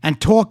and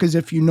talk as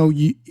if you know,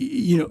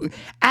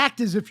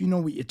 act as if you know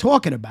what you're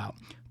talking about.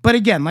 But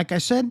again, like I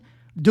said,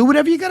 do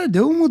whatever you got to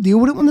do, and we'll deal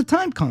with it when the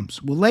time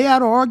comes. We'll lay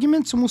out our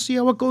arguments, and we'll see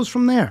how it goes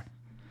from there.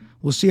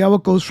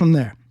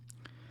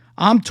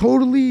 I'm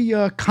totally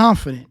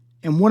confident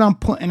in what I'm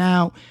putting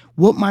out,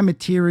 what my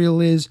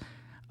material is.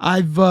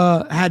 I've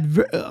had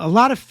a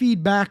lot of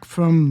feedback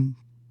from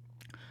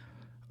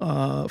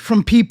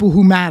people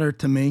who matter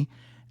to me,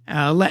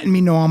 letting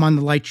me know I'm on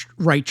the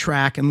right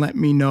track and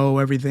letting me know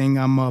everything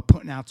I'm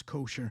putting out's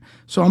kosher.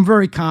 So I'm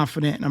very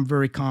confident and I'm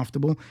very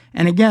comfortable.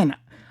 And again,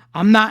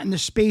 I'm not in the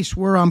space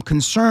where I'm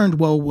concerned,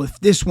 well, if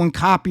this one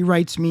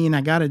copyrights me and I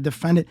got to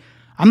defend it.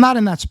 I'm not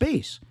in that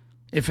space.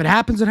 If it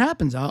happens, it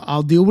happens.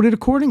 I'll deal with it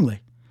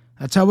accordingly.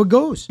 That's how it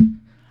goes.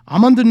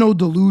 I'm under no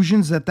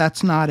delusions that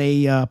that's not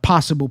a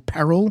possible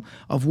peril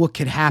of what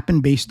could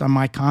happen based on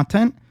my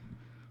content.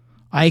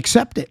 I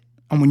accept it.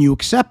 And when you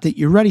accept it,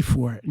 you're ready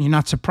for it, and you're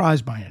not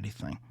surprised by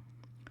anything.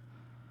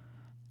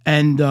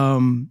 And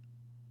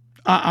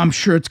I'm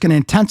sure it's going to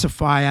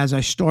intensify as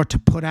I start to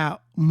put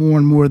out more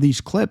and more of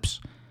these clips.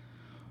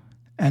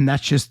 And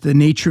that's just the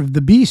nature of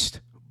the beast.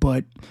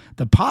 But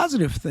the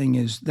positive thing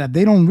is that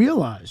they don't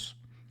realize.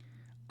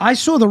 I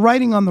saw the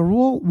writing on the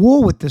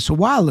wall with this a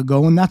while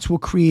ago, and that's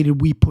what created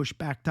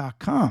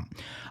WePushBack.com.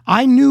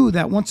 I knew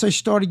that once I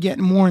started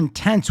getting more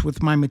intense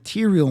with my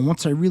material, and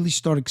once I really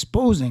started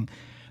exposing,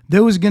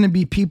 there was going to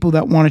be people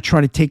that want to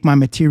try to take my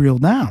material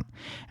down.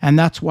 And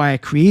that's why I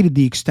created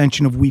the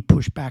extension of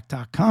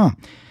WePushBack.com.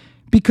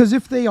 Because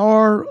if they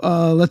are,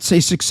 let's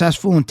say,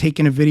 successful in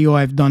taking a video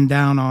I've done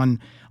down on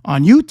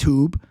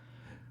YouTube,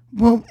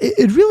 well,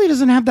 it really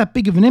doesn't have that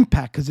big of an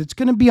impact because it's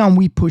going to be on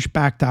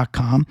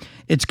WePushBack.com.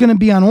 It's going to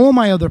be on all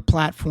my other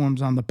platforms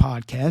on the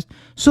podcast.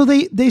 So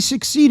they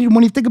succeeded.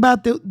 When you think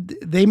about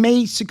it, they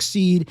may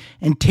succeed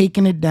in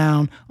taking it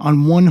down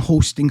on one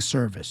hosting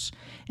service.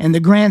 In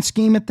the grand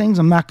scheme of things,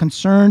 I'm not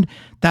concerned.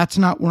 That's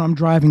not where I'm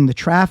driving the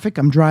traffic.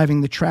 I'm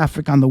driving the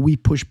traffic on the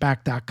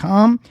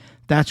WePushBack.com.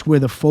 That's where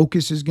the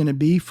focus is going to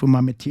be for my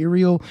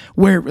material,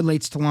 where it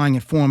relates to lying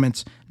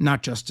informants,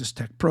 not Justice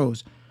Tech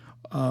Pros.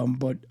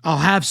 But I'll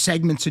have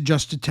segments of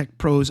Justice Tech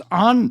Pros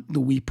on the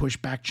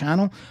WePushBack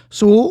channel,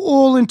 so we'll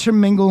all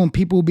intermingle and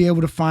people will be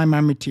able to find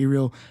my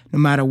material no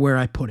matter where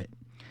I put it.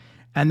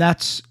 And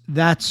that's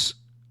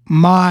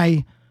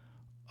my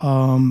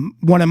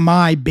one of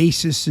my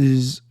basis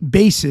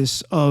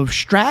of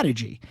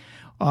strategy,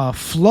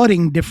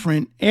 flooding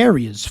different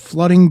areas,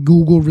 flooding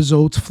Google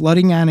results,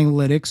 flooding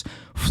analytics,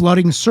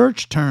 flooding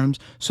search terms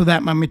so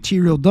that my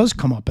material does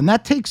come up. And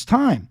that takes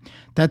time.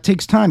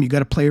 You got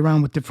to play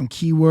around with different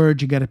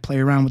keywords. You got to play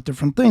around with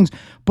different things,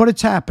 but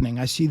it's happening.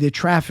 I see the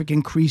traffic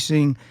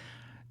increasing.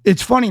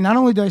 It's funny. Not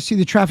only do I see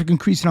the traffic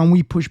increasing on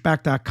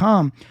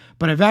WePushBack.com,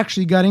 but I've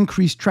actually got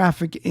increased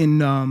traffic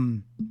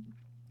in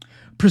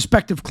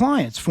prospective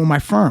clients for my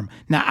firm.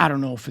 Now, I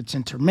don't know if it's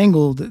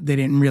intermingled. They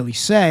didn't really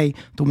say,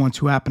 the ones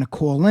who happen to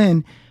call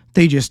in.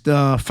 They just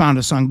found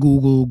us on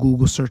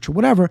Google search or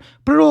whatever.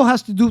 But it all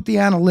has to do with the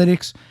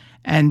analytics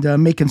and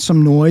making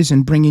some noise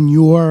and bringing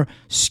your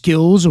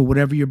skills or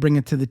whatever you're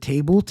bringing to the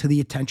table to the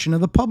attention of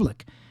the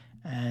public.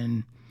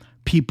 And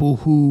people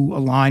who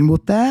align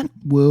with that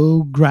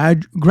will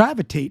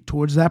gravitate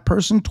towards that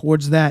person,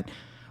 towards that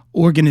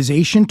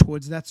organization,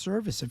 towards that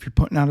service if you're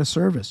putting out a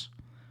service.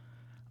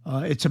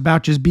 It's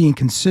about just being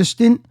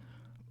consistent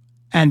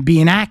and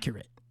being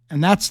accurate.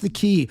 And that's the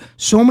key.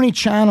 So many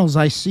channels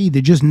I see,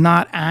 they're just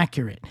not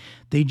accurate.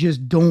 They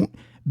just don't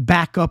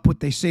back up what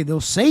they say. They'll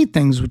say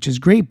things, which is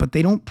great, but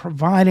they don't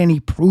provide any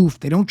proof.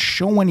 They don't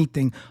show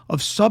anything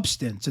of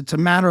substance. It's a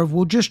matter of,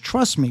 well, just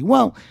trust me.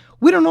 Well,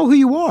 we don't know who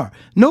you are.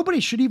 Nobody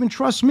should even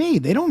trust me.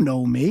 They don't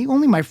know me.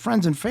 Only my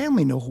friends and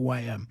family know who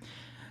I am.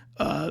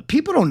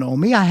 People don't know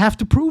me. I have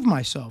to prove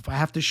myself. I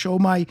have to show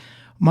my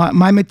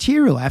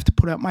material. I have to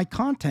put out my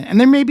content. And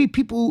there may be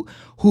people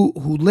who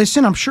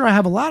listen. I'm sure I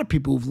have a lot of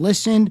people who've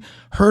listened,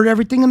 heard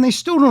everything, and they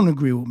still don't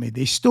agree with me.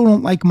 They still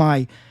don't like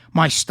my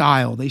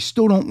style. They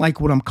still don't like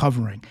what I'm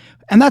covering.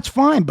 And that's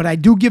fine, but I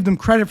do give them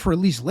credit for at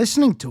least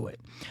listening to it.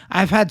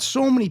 I've had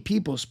so many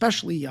people,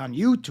 especially on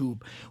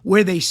YouTube,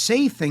 where they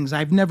say things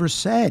I've never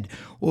said.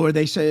 Or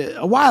they say,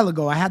 a while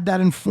ago, I had that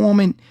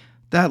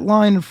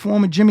lying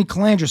informant, Jimmy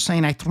Calandra,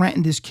 saying I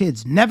threatened his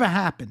kids. Never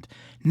happened.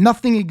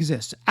 Nothing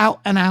exists. Out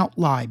and out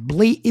lie.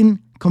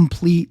 Blatant,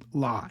 complete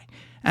lie.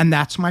 And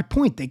that's my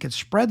point. They could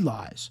spread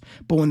lies.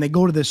 But when they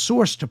go to the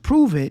source to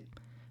prove it,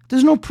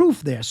 there's no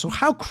proof there. So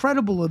how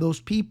credible are those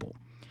people?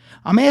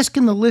 I'm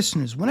asking the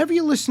listeners, whenever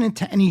you're listening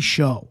to any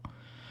show,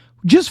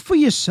 just for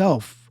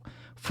yourself,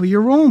 for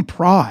your own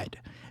pride,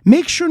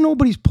 make sure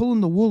nobody's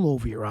pulling the wool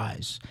over your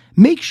eyes.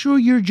 Make sure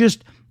you're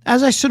just,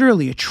 as I said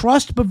earlier,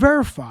 trust but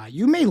verify.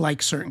 You may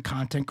like certain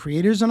content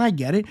creators, and I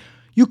get it.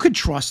 You could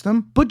trust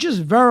them, but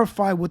just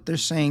verify what they're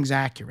saying is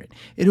accurate.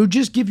 It'll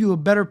just give you a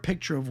better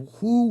picture of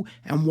who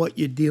and what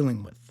you're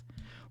dealing with.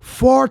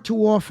 Far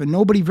too often,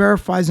 nobody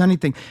verifies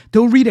anything.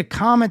 They'll read a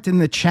comment in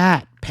the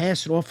chat,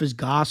 pass it off as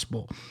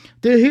gospel.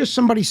 They'll hear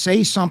somebody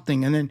say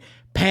something and then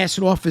pass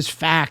it off as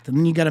fact. And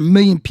then you got a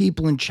million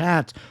people in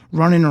chats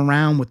running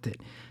around with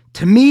it.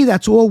 To me,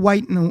 that's all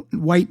white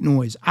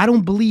noise. I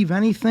don't believe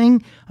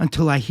anything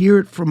until I hear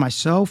it for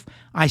myself.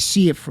 I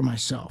see it for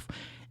myself,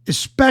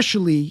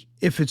 especially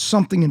if it's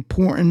something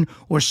important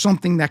or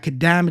something that could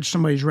damage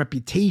somebody's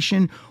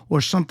reputation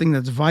or something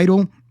that's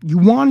vital. You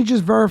want to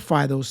just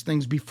verify those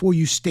things before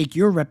you stake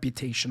your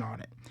reputation on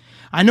it.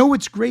 I know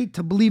it's great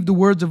to believe the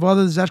words of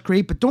others. That's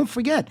great. But don't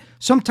forget,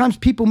 sometimes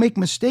people make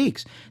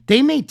mistakes.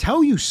 They may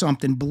tell you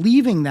something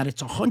believing that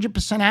it's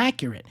 100%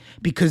 accurate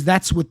because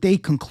that's what they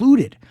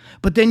concluded.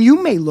 But then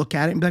you may look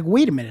at it and be like,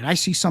 wait a minute, I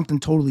see something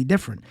totally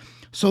different.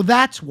 So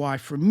that's why,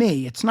 for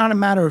me, it's not a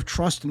matter of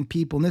trusting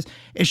people in this.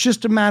 It's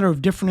just a matter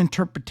of different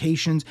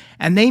interpretations.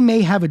 And they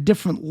may have a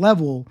different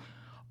level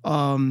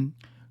of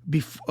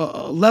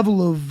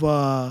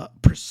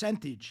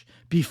percentage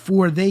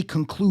before they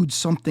conclude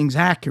something's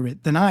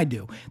accurate than I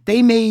do.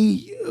 They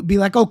may be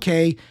like,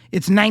 okay,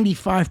 it's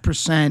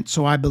 95%,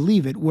 so I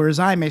believe it. Whereas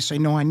I may say,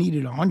 no, I need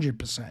it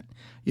 100%.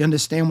 You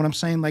understand what I'm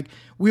saying? Like,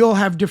 we all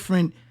have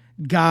different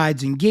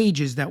guides and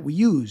gauges that we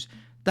use.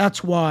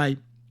 That's why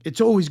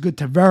it's always good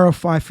to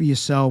verify for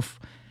yourself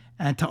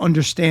and to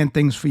understand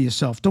things for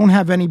yourself. Don't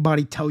have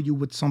anybody tell you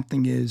what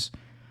something is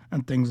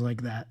and things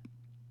like that.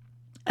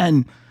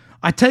 And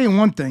I tell you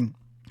one thing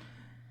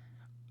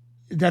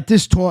that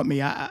this taught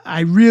me.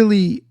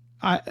 I'm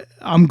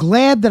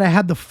glad that I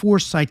had the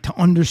foresight to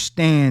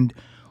understand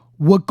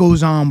what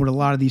goes on with a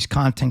lot of these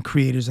content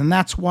creators. And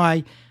that's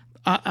why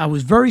I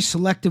was very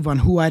selective on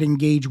who I'd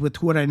engage with,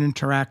 who I'd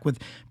interact with,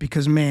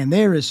 because, man,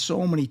 there is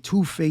so many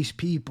two-faced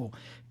people.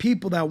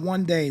 People that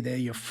one day they're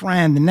your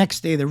friend, the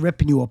next day they're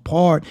ripping you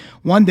apart.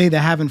 One day they're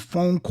having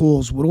phone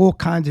calls with all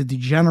kinds of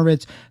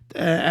degenerates,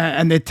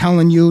 and they're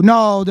telling you,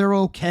 no, they're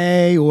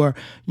okay, or,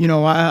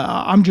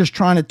 I'm just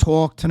trying to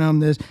talk to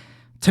them.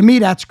 To me,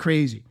 that's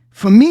crazy.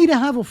 For me to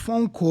have a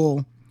phone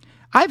call,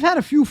 I've had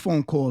a few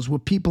phone calls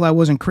with people I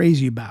wasn't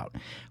crazy about.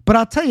 But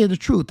I'll tell you the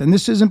truth, and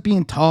this isn't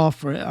being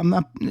tough, or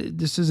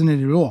this isn't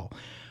it at all.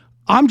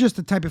 I'm just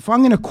the type, if I'm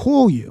going to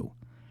call you,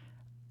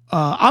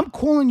 I'm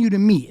calling you to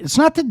meet. It's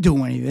not to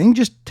do anything,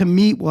 just to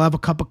meet. We'll have a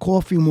cup of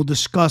coffee and we'll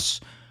discuss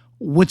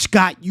what's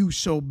got you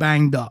so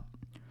banged up.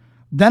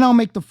 Then I'll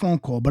make the phone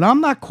call. But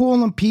I'm not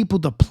calling people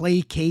to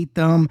placate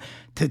them,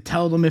 to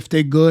tell them if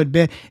they're good,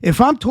 bad. If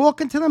I'm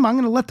talking to them, I'm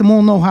going to let them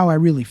all know how I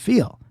really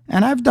feel.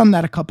 And I've done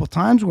that a couple of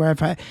times where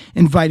I've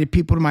invited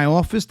people to my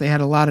office. They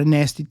had a lot of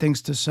nasty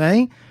things to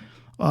say.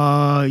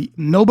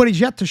 Nobody's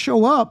yet to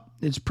show up.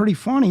 It's pretty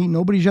funny.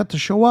 Nobody's yet to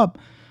show up.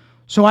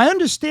 So I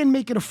understand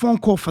making a phone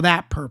call for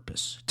that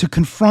purpose, to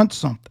confront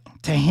something,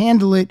 to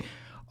handle it,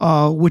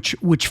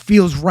 which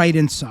feels right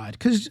inside.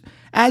 Because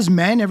as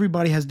men,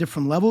 everybody has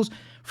different levels.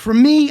 For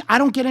me, I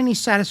don't get any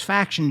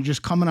satisfaction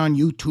just coming on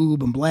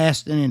YouTube and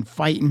blasting and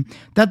fighting.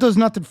 That does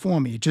nothing for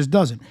me. It just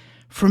doesn't.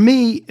 For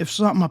me, if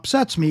something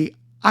upsets me,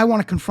 I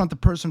want to confront the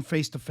person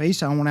face to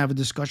face. I want to have a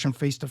discussion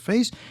face to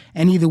face.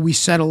 And either we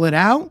settle it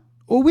out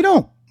or we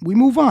don't. We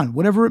move on,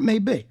 whatever it may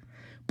be.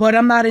 But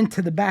I'm not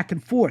into the back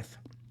and forth.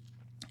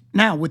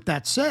 Now, with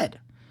that said,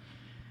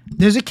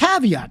 there's a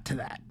caveat to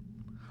that.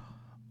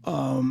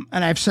 And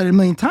I've said it a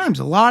million times.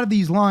 A lot of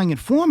these lying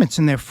informants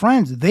and their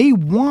friends, they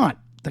want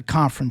the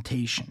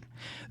confrontation.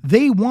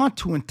 They want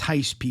to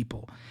entice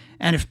people.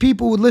 And if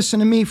people would listen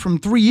to me from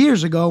 3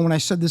 years ago when I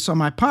said this on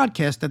my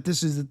podcast, that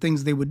this is the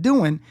things they were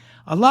doing,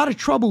 a lot of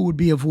trouble would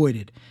be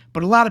avoided.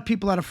 But a lot of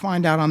people had to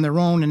find out on their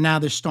own, and now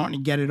they're starting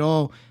to get it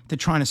all. They're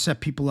trying to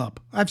set people up.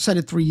 I've said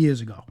it 3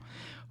 years ago.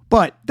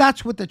 But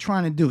that's what they're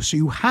trying to do. So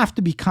you have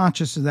to be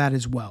conscious of that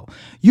as well.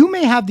 You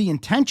may have the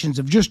intentions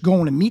of just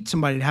going to meet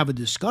somebody to have a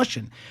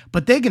discussion,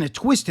 but they're going to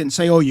twist it and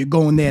say, oh, you're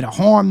going there to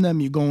harm them,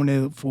 you're going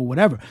there for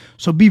whatever.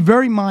 So be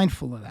very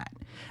mindful of that.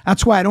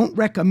 That's why I don't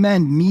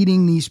recommend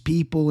meeting these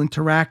people,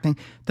 interacting.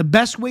 The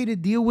best way to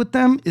deal with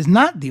them is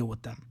not deal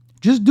with them.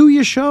 Just do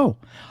your show.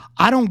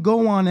 I don't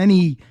go on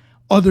any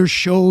other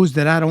shows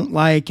that I don't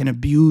like and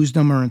abuse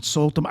them or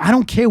insult them. I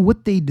don't care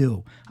what they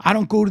do. I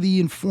don't go to the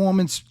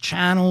informants'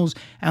 channels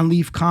and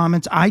leave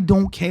comments. I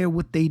don't care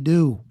what they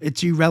do.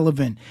 It's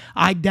irrelevant.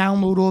 I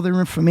download all their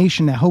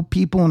information to help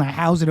people and I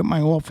house it at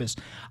my office.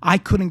 I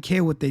couldn't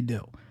care what they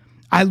do.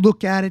 I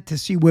look at it to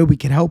see where we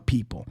can help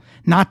people,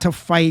 not to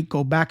fight,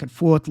 go back and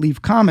forth,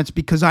 leave comments,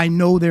 because I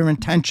know their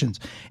intentions.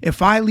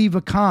 If I leave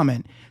a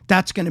comment,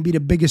 that's going to be the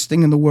biggest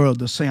thing in the world.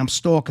 They'll say I'm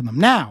stalking them.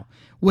 Now,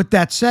 with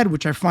that said,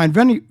 which I find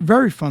very,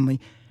 very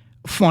funny,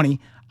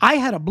 I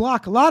had to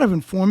block a lot of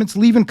informants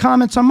leaving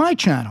comments on my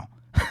channel.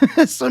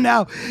 So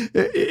now,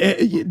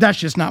 that's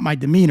just not my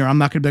demeanor. I'm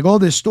not going to be like, oh,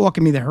 they're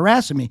stalking me, they're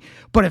harassing me.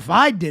 But if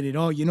I did it,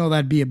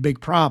 that'd be a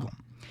big problem.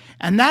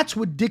 And that's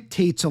what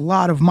dictates a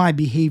lot of my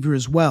behavior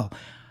as well.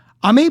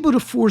 I'm able to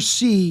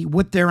foresee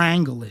what their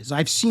angle is.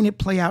 I've seen it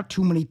play out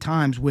too many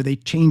times where they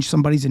change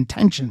somebody's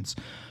intentions.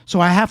 So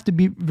I have to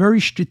be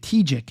very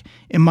strategic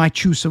in my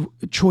choice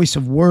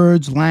of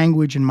words,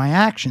 language, and my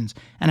actions.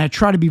 And I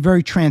try to be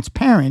very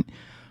transparent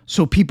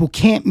so people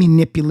can't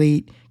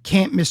manipulate,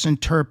 can't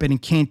misinterpret,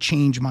 and can't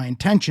change my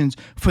intentions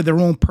for their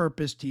own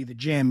purpose to either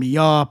jam me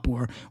up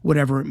or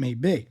whatever it may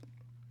be.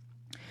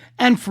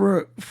 And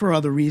for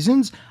other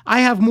reasons, I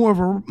have more of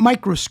a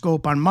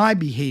microscope on my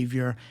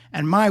behavior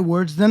and my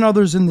words than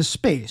others in the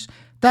space.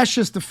 That's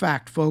just a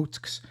fact,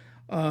 folks.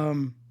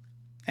 And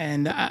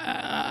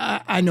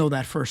I know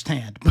that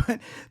firsthand, but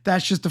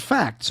that's just a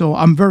fact. So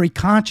I'm very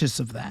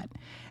conscious of that.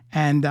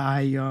 And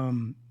I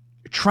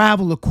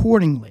travel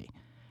accordingly.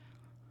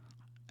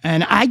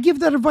 And I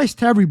give that advice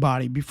to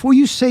everybody. Before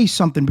you say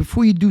something,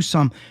 before you do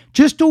something,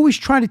 just always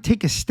try to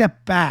take a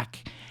step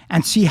back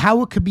and see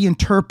how it could be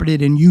interpreted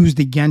and used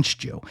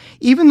against you.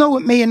 Even though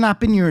it may have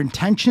not been your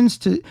intentions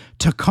to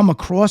come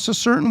across a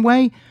certain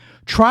way,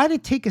 try to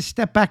take a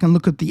step back and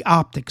look at the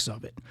optics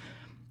of it.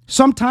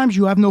 Sometimes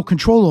you have no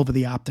control over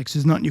the optics.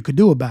 There's nothing you could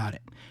do about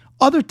it.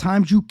 Other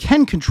times you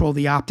can control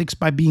the optics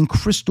by being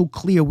crystal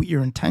clear with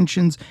your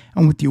intentions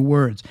and with your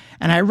words.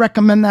 And I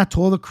recommend that to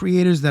all the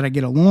creators that I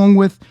get along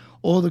with,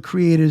 all the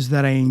creators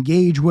that I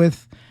engage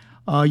with.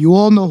 You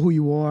all know who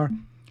you are.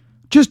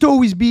 Just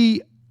always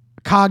be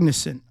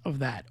cognizant of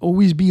that.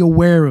 Always be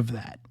aware of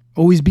that.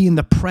 Always be in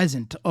the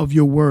present of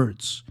your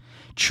words.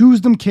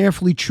 Choose them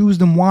carefully, choose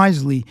them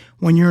wisely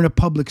when you're in a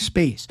public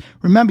space.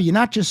 Remember, you're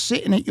not just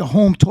sitting at your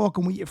home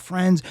talking with your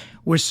friends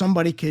where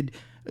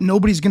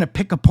nobody's going to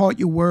pick apart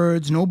your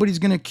words, nobody's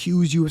going to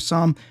accuse you of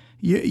some.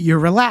 You're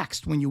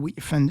relaxed when you're with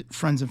your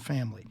friends and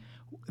family.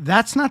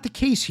 That's not the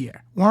case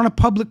here. We're on a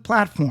public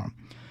platform.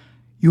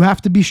 You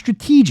have to be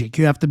strategic.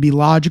 You have to be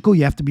logical.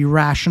 You have to be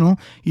rational.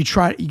 You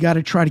got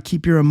to try to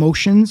keep your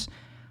emotions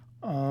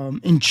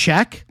in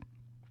check.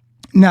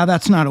 Now,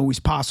 that's not always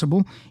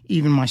possible.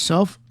 Even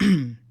myself,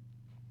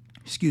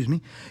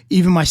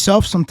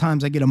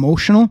 sometimes I get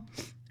emotional.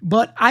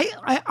 But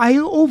I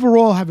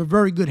overall have a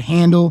very good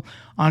handle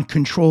on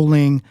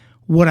controlling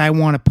what I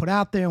want to put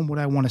out there and what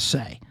I want to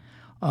say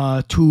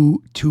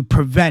to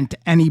prevent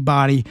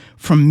anybody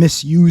from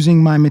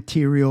misusing my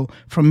material,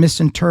 from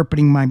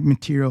misinterpreting my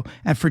material,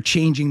 and for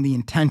changing the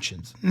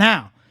intentions.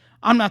 Now,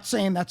 I'm not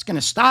saying that's going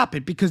to stop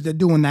it because they're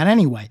doing that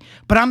anyway,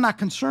 but I'm not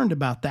concerned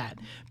about that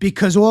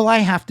because all I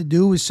have to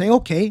do is say,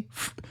 okay,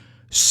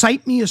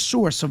 cite me a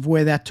source of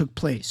where that took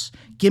place.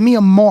 Give me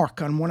a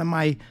mark on one of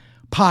my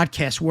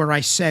podcasts where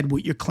I said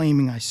what you're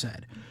claiming I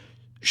said.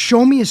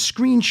 Show me a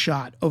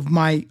screenshot of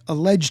my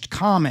alleged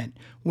comment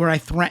where I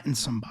threatened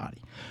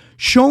somebody.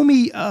 Show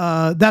me,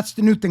 that's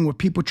the new thing where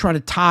people try to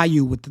tie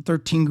you with the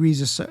 13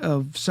 degrees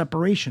of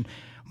separation.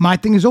 My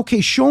thing is,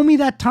 okay, show me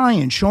that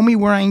tie-in. Show me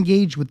where I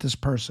engaged with this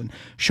person.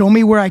 Show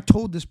me where I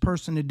told this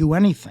person to do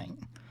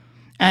anything.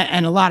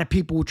 And a lot of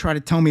people will try to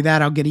tell me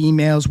that. I'll get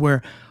emails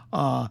where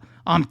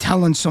I'm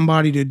telling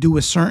somebody to do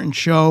a certain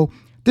show.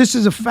 This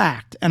is a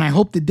fact, and I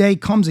hope the day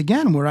comes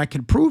again where I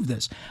can prove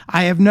this.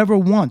 I have never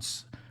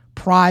once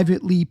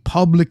privately,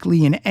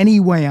 publicly, in any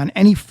way, on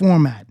any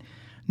format,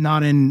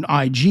 not in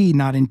IG,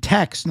 not in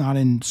text, not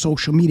in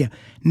social media,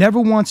 never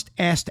once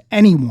asked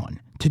anyone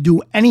to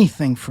do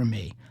anything for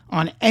me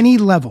on any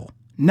level.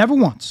 Never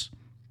once.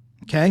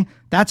 Okay?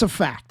 That's a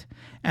fact.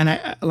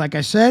 And like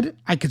I said,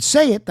 I could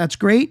say it. That's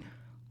great.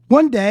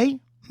 One day,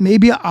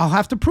 maybe I'll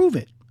have to prove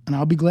it. And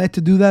I'll be glad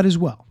to do that as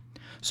well.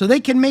 So they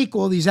can make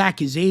all these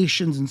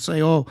accusations and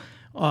say, oh,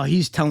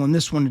 he's telling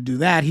this one to do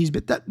that.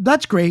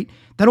 That's great.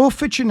 That all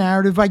fits your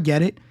narrative. I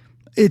get it.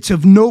 It's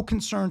of no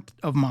concern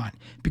of mine.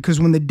 Because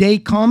when the day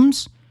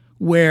comes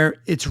where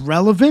it's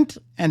relevant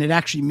and it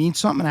actually means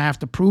something and I have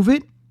to prove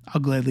it,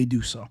 I'll gladly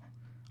do so.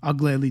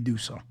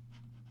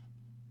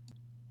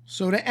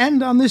 So to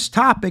end on this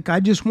topic, I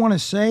just want to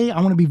say,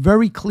 I want to be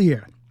very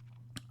clear.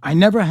 I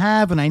never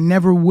have and I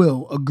never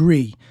will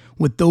agree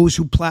with those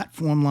who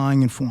platform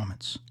lying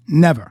informants.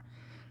 Never.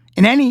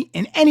 In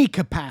any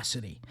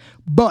capacity.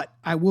 But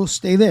I will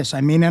say this,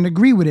 I may not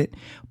agree with it,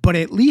 but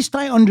at least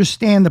I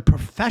understand the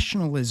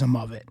professionalism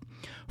of it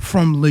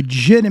from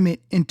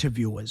legitimate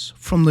interviewers,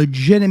 from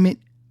legitimate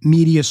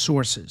media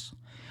sources,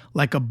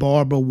 like a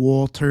Barbara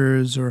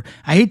Walters, or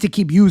I hate to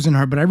keep using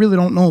her, but I really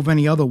don't know of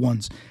any other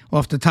ones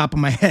off the top of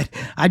my head.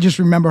 I just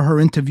remember her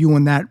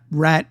interviewing that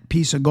rat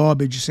piece of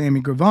garbage,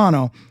 Sammy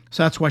Gravano,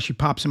 so that's why she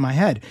pops in my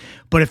head.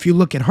 But if you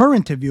look at her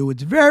interview,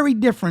 it's very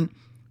different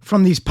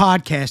from these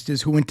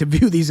podcasters who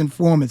interview these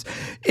informants.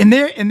 In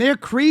their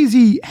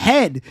crazy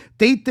head,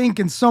 they think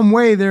in some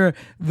way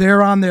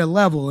they're on their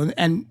level.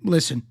 And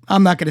listen,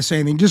 I'm not going to say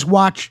anything. Just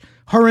watch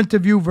her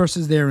interview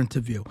versus their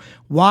interview.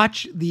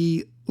 Watch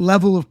the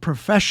level of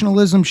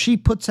professionalism she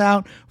puts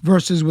out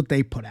versus what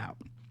they put out.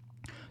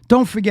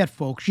 Don't forget,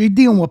 folks, you're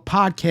dealing with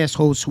podcast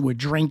hosts who are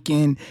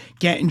drinking,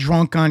 getting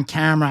drunk on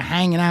camera,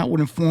 hanging out with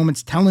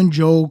informants, telling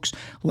jokes.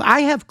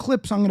 I have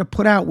clips I'm going to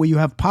put out where you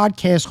have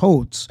podcast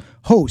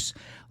hosts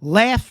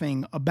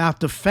laughing about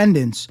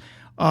defendants.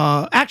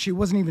 Actually, it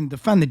wasn't even a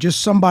defendant,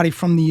 just somebody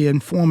from the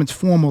informant's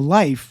former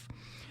life,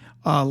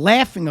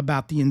 laughing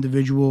about the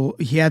individual.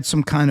 He had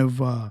some kind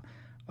of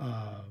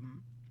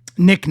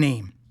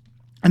nickname.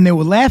 And they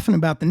were laughing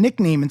about the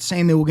nickname and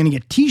saying they were going to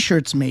get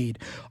T-shirts made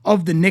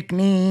of the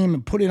nickname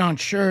and put it on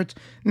shirts.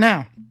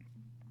 Now,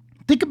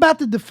 Think about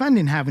the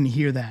defendant having to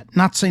hear that,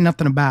 not say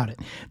nothing about it.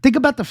 Think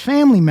about the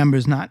family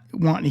members not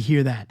wanting to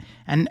hear that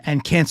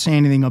and can't say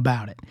anything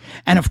about it.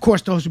 And of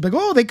course, those who be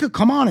like, oh, they could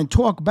come on and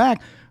talk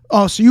back.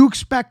 Oh, so you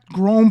expect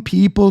grown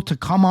people to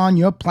come on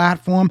your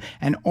platform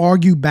and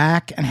argue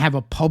back and have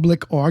a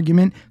public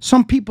argument?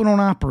 Some people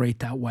don't operate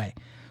that way.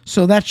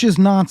 So that's just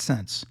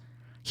nonsense.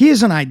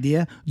 Here's an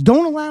idea.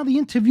 Don't allow the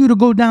interview to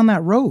go down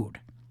that road.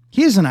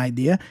 Here's an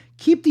idea.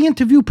 Keep the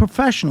interview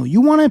professional.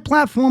 You want to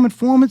platform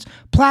informants?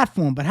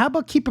 Platform. But how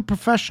about keep it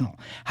professional?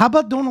 How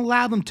about don't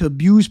allow them to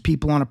abuse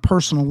people on a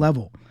personal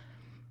level?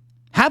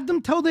 Have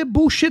them tell their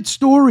bullshit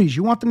stories.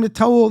 You want them to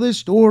tell all their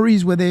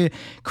stories where they're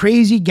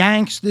crazy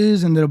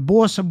gangsters and they're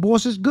boss of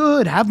bosses?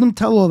 Good. Have them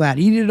tell all that.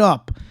 Eat it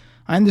up.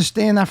 I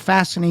understand that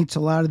fascinates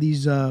a lot of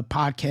these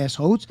podcast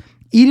hosts.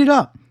 Eat it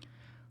up.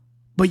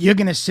 But you're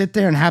going to sit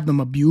there and have them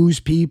abuse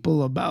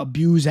people,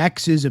 abuse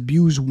exes,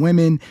 abuse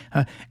women,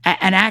 and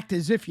act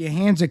as if your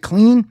hands are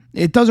clean?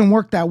 It doesn't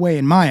work that way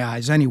in my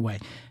eyes anyway.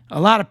 A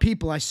lot of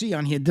people I see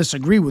on here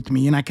disagree with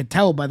me, and I could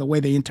tell by the way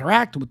they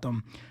interact with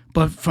them.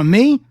 But for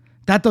me,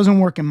 that doesn't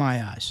work in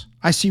my eyes.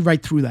 I see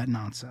right through that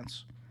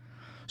nonsense.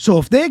 So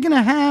if they're going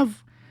to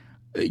have,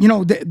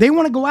 they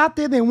want to go out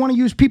there, they want to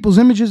use people's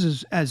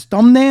images as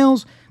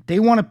thumbnails, they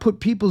want to put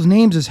people's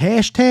names as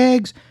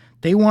hashtags,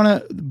 they want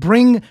to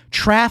bring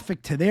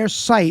traffic to their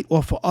site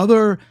or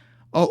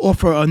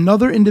for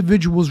another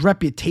individual's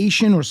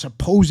reputation or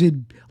supposed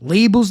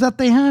labels that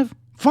they have,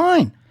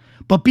 fine.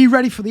 But be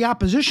ready for the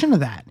opposition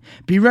of that.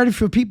 Be ready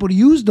for people to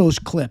use those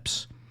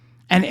clips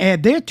and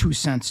add their 2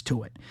 cents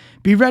to it.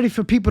 Be ready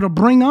for people to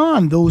bring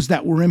on those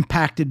that were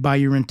impacted by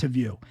your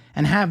interview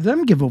and have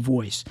them give a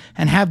voice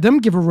and have them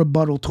give a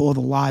rebuttal to all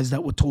the lies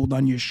that were told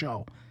on your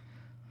show.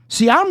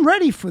 See, I'm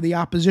ready for the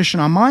opposition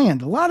on my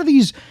end. A lot of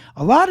these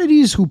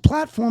who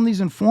platform these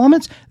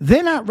informants,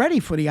 they're not ready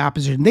for the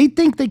opposition. They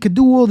think they could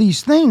do all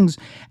these things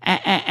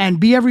and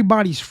be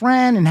everybody's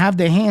friend and have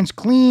their hands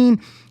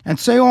clean and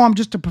say, oh, I'm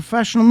just a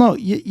professional. No,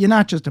 you're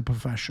not just a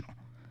professional.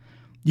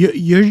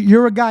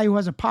 You're a guy who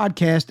has a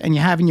podcast and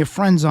you're having your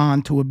friends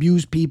on to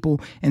abuse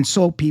people,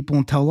 insult people,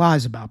 and tell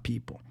lies about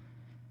people.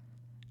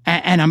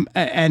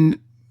 And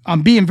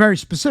I'm being very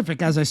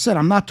specific. As I said,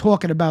 I'm not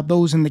talking about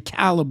those in the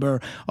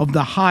caliber of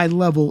the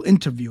high-level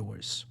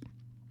interviewers.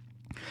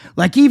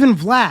 Like even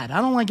Vlad. I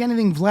don't like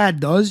anything Vlad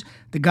does.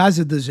 The guy's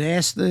a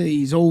disaster.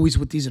 He's always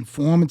with these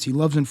informants. He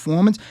loves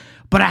informants.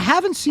 But I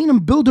haven't seen him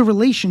build a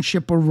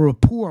relationship or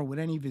rapport with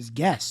any of his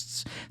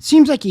guests. It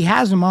seems like he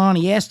has them on,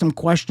 he asks them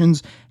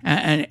questions,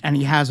 and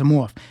he has them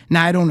off.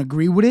 Now, I don't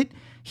agree with it.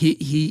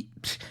 He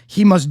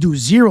must do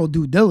zero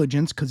due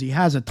diligence because he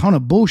has a ton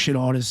of bullshit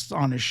artists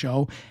on his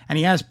show, and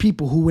he has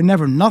people who were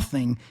never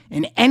nothing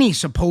in any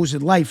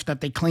supposed life that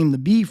they claim to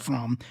be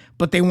from,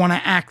 but they want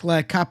to act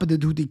like capa de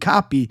tutti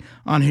capi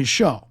on his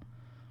show.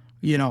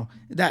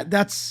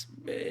 That's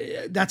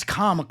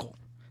comical.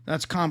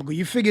 That's comical.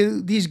 You figure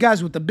these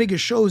guys with the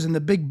biggest shows and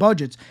the big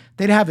budgets,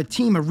 they'd have a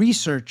team of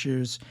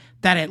researchers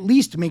that at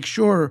least make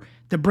sure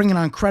they're bringing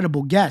on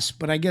credible guests.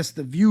 But I guess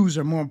the views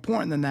are more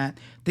important than that.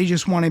 They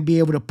just want to be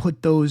able to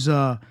put those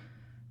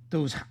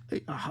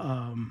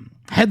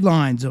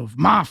headlines of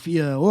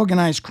mafia,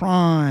 organized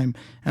crime,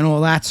 and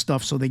all that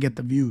stuff so they get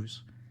the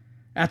views.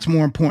 That's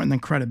more important than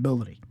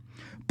credibility.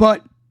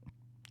 But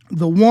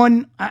the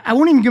one, I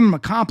won't even give him a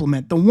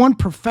compliment, the one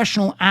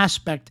professional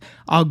aspect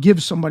I'll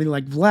give somebody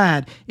like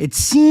Vlad, it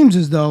seems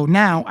as though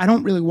now, I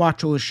don't really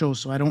watch all his shows,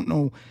 so I don't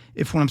know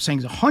if what I'm saying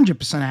is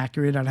 100%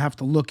 accurate. I'd have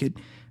to look at,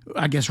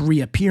 I guess,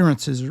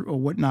 reappearances or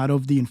whatnot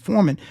of the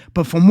informant.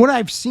 But from what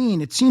I've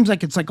seen, it seems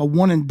like it's like a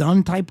one and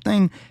done type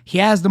thing. He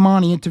has them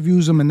on, he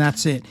interviews them, and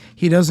that's it.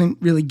 He doesn't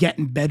really get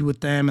in bed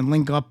with them and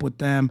link up with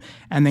them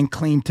and then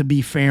claim to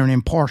be fair and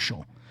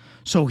impartial.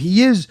 So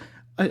he is,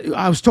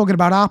 I was talking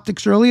about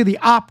optics earlier. The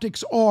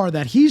optics are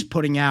that he's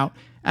putting out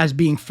as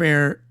being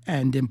fair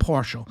and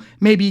impartial.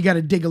 Maybe you got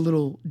to dig a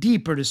little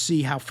deeper to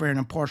see how fair and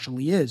impartial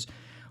he is.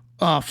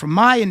 From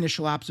my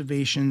initial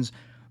observations,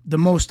 the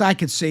most I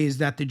could say is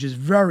that they're just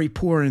very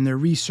poor in their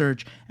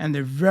research and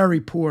they're very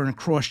poor in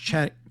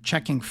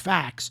cross-checking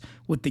facts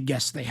with the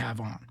guests they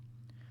have on.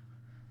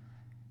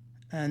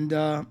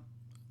 And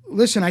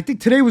listen, I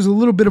think today was a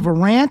little bit of a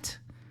rant,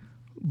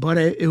 but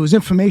it was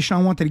information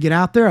I wanted to get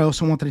out there. I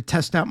also wanted to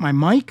test out my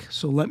mic,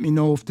 so let me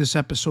know if this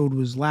episode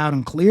was loud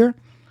and clear.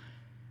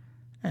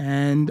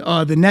 And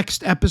the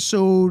next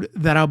episode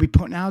that I'll be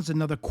putting out is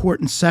another Court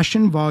in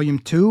Session, Volume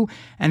 2,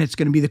 and it's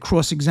going to be the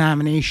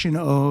cross-examination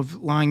of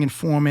lying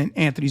informant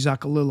Anthony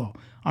Zaccolillo.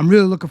 I'm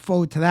really looking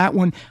forward to that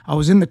one. I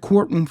was in the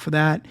courtroom for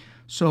that,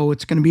 so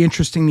it's going to be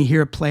interesting to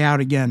hear it play out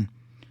again.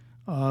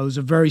 It was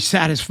a very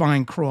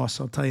satisfying cross,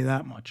 I'll tell you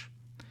that much.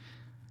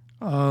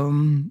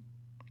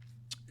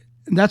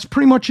 That's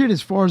pretty much it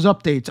as far as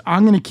updates.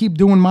 I'm going to keep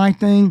doing my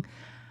thing.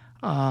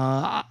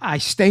 I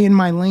stay in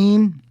my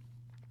lane.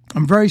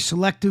 I'm very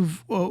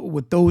selective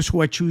with those who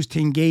I choose to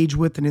engage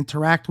with and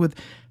interact with.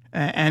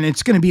 And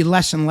it's going to be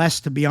less and less,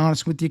 to be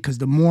honest with you, because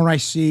the more I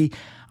see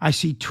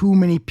too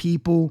many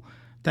people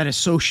that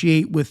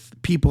associate with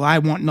people I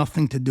want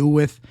nothing to do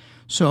with.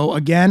 So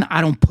again, I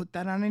don't put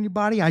that on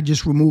anybody. I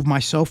just remove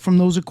myself from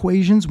those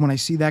equations when I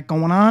see that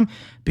going on,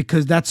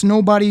 because that's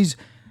nobody's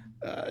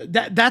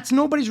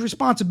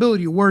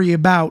responsibility to worry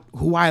about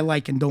who I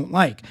like and don't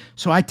like.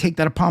 So I take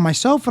that upon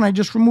myself and I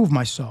just remove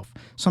myself.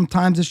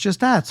 Sometimes it's just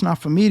that. It's not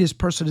for me. This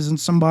person isn't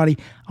somebody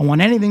I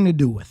want anything to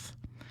do with.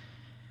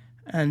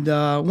 And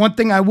one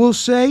thing I will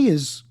say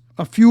is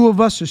a few of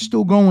us are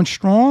still going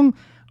strong,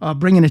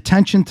 bringing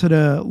attention to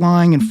the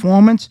lying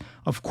informants.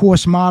 Of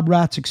course, Mob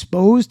Rats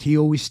Exposed. He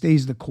always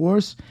stays the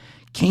course.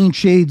 Kane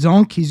Shades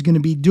Unk. He's going to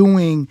be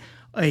doing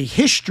a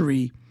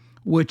history,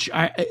 which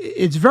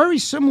it's very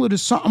similar to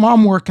something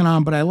I'm working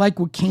on, but I like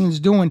what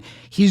Kane's doing.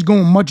 He's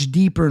going much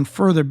deeper and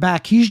further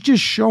back. He's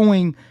just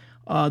showing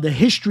the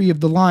history of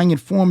the lying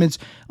informants'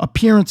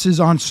 appearances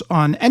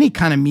on any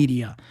kind of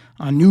media,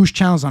 on news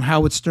channels, on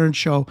Howard Stern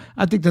show.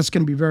 I think that's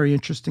going to be very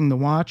interesting to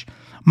watch.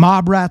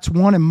 Mob Rats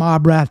 1 and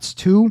Mob Rats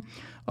 2.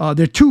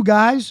 They're two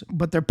guys,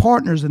 but they're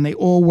partners, and they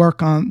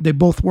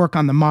both work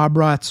on the Mob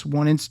Rats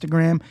 1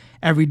 Instagram.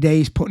 Every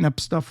day they're putting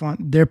up stuff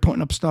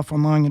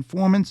on lying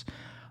informants.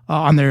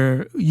 On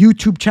their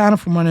YouTube channel,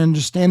 from what I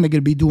understand, they're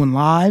going to be doing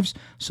lives,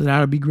 so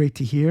that'll be great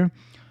to hear.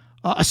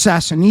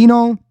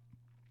 Assassinino,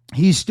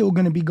 he's still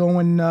going to be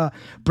going,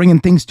 bringing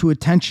things to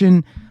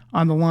attention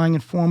on the lying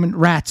informant.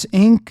 Rats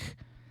Inc.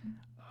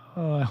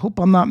 I hope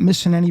I'm not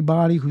missing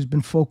anybody who's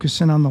been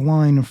focusing on the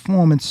lying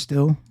informants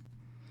still.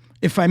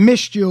 If I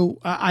missed you,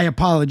 I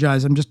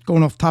apologize. I'm just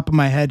going off the top of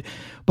my head.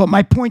 But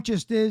my point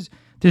just is,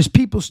 there's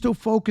people still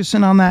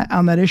focusing on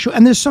that issue,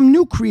 and there's some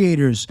new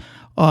creators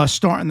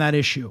starting that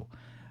issue.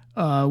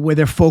 Where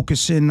they're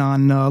focusing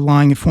on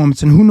lying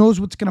informants, and who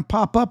knows what's going to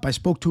pop up. I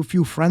spoke to a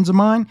few friends of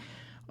mine.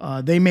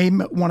 They may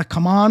want to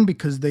come on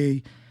because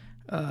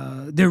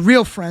they're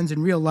real friends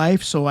in real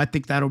life, so I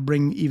think that'll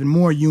bring even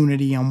more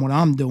unity on what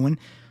I'm doing.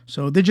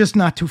 So they're just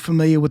not too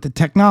familiar with the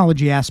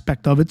technology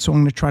aspect of it, so I'm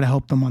going to try to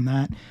help them on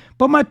that.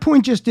 But my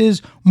point just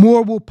is,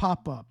 more will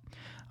pop up.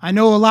 I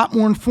know a lot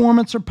more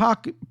informants are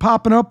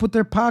popping up with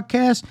their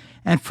podcasts,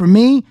 and for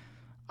me,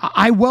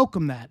 I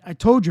welcome that. I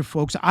told you,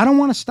 folks, I don't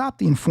want to stop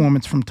the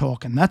informants from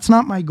talking. That's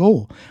not my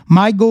goal.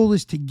 My goal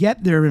is to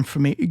get their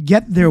information,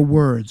 get their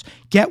words,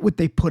 get what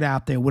they put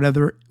out there,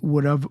 whatever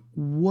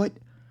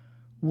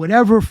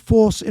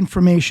false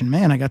information.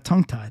 Man, I got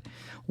tongue-tied.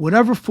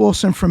 Whatever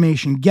false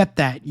information, get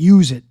that,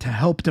 use it to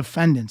help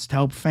defendants, to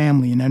help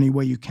family in any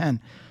way you can.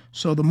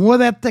 So the more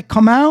that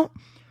come out,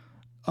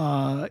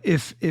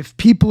 if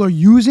people are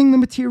using the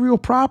material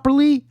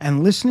properly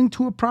and listening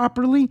to it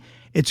properly,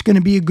 it's going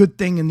to be a good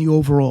thing in the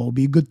overall. It'll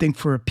be a good thing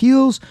for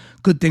appeals,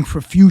 good thing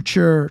for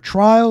future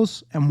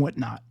trials and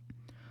whatnot.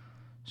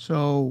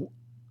 So,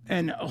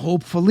 and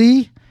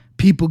hopefully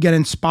people get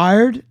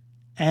inspired,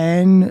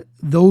 and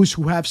those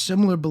who have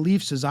similar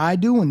beliefs as I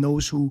do, and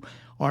those who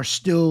are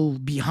still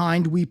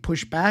behind We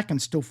Push Back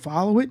and still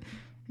follow it,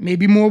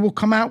 maybe more will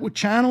come out with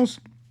channels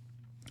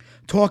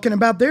talking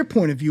about their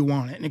point of view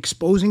on it and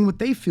exposing what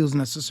they feel is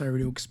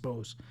necessary to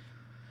expose.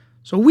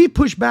 So We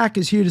Push Back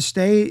is here to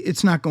stay.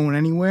 It's not going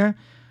anywhere.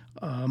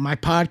 My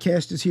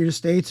podcast is here to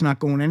stay. It's not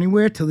going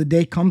anywhere till the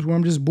day comes where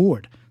I'm just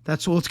bored.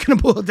 That's all it's going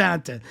to boil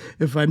down to,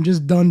 if I'm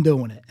just done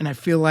doing it. And I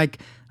feel like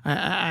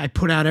I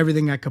put out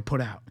everything I could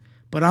put out.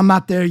 But I'm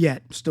not there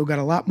yet. Still got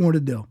a lot more to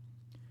do.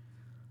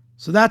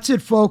 So that's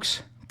it,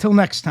 folks. Till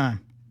next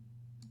time.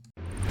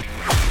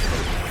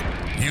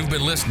 You've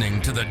been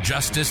listening to the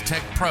Justice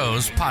Tech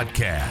Pros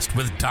podcast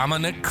with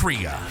Dominic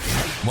Crea,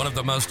 one of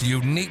the most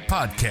unique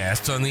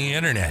podcasts on the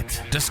internet,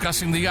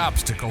 discussing the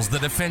obstacles the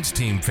defense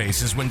team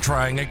faces when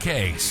trying a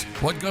case,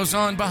 what goes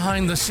on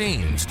behind the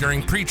scenes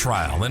during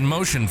pretrial and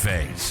motion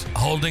phase,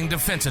 holding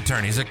defense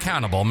attorneys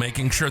accountable,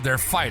 making sure they're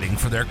fighting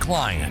for their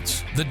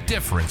clients, the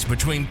difference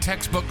between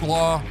textbook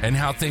law and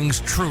how things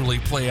truly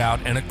play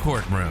out in a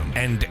courtroom,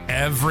 and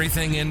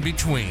everything in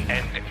between.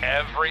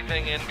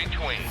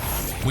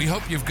 We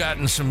hope you've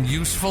gotten some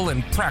useful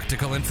and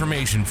practical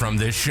information from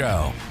this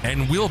show,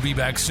 and we'll be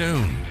back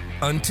soon.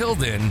 Until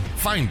then,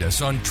 find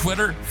us on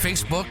Twitter,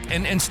 Facebook,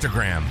 and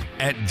Instagram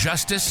at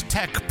Justice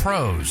Tech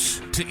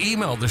Pros. To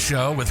email the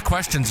show with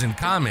questions and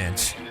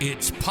comments,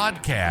 it's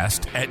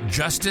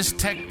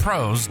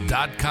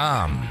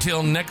podcast@justicetechpros.com.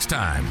 Till next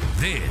time,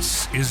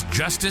 this is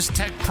Justice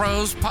Tech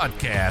Pros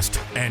Podcast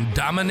and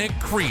Dominic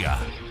Crea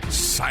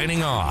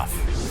signing off.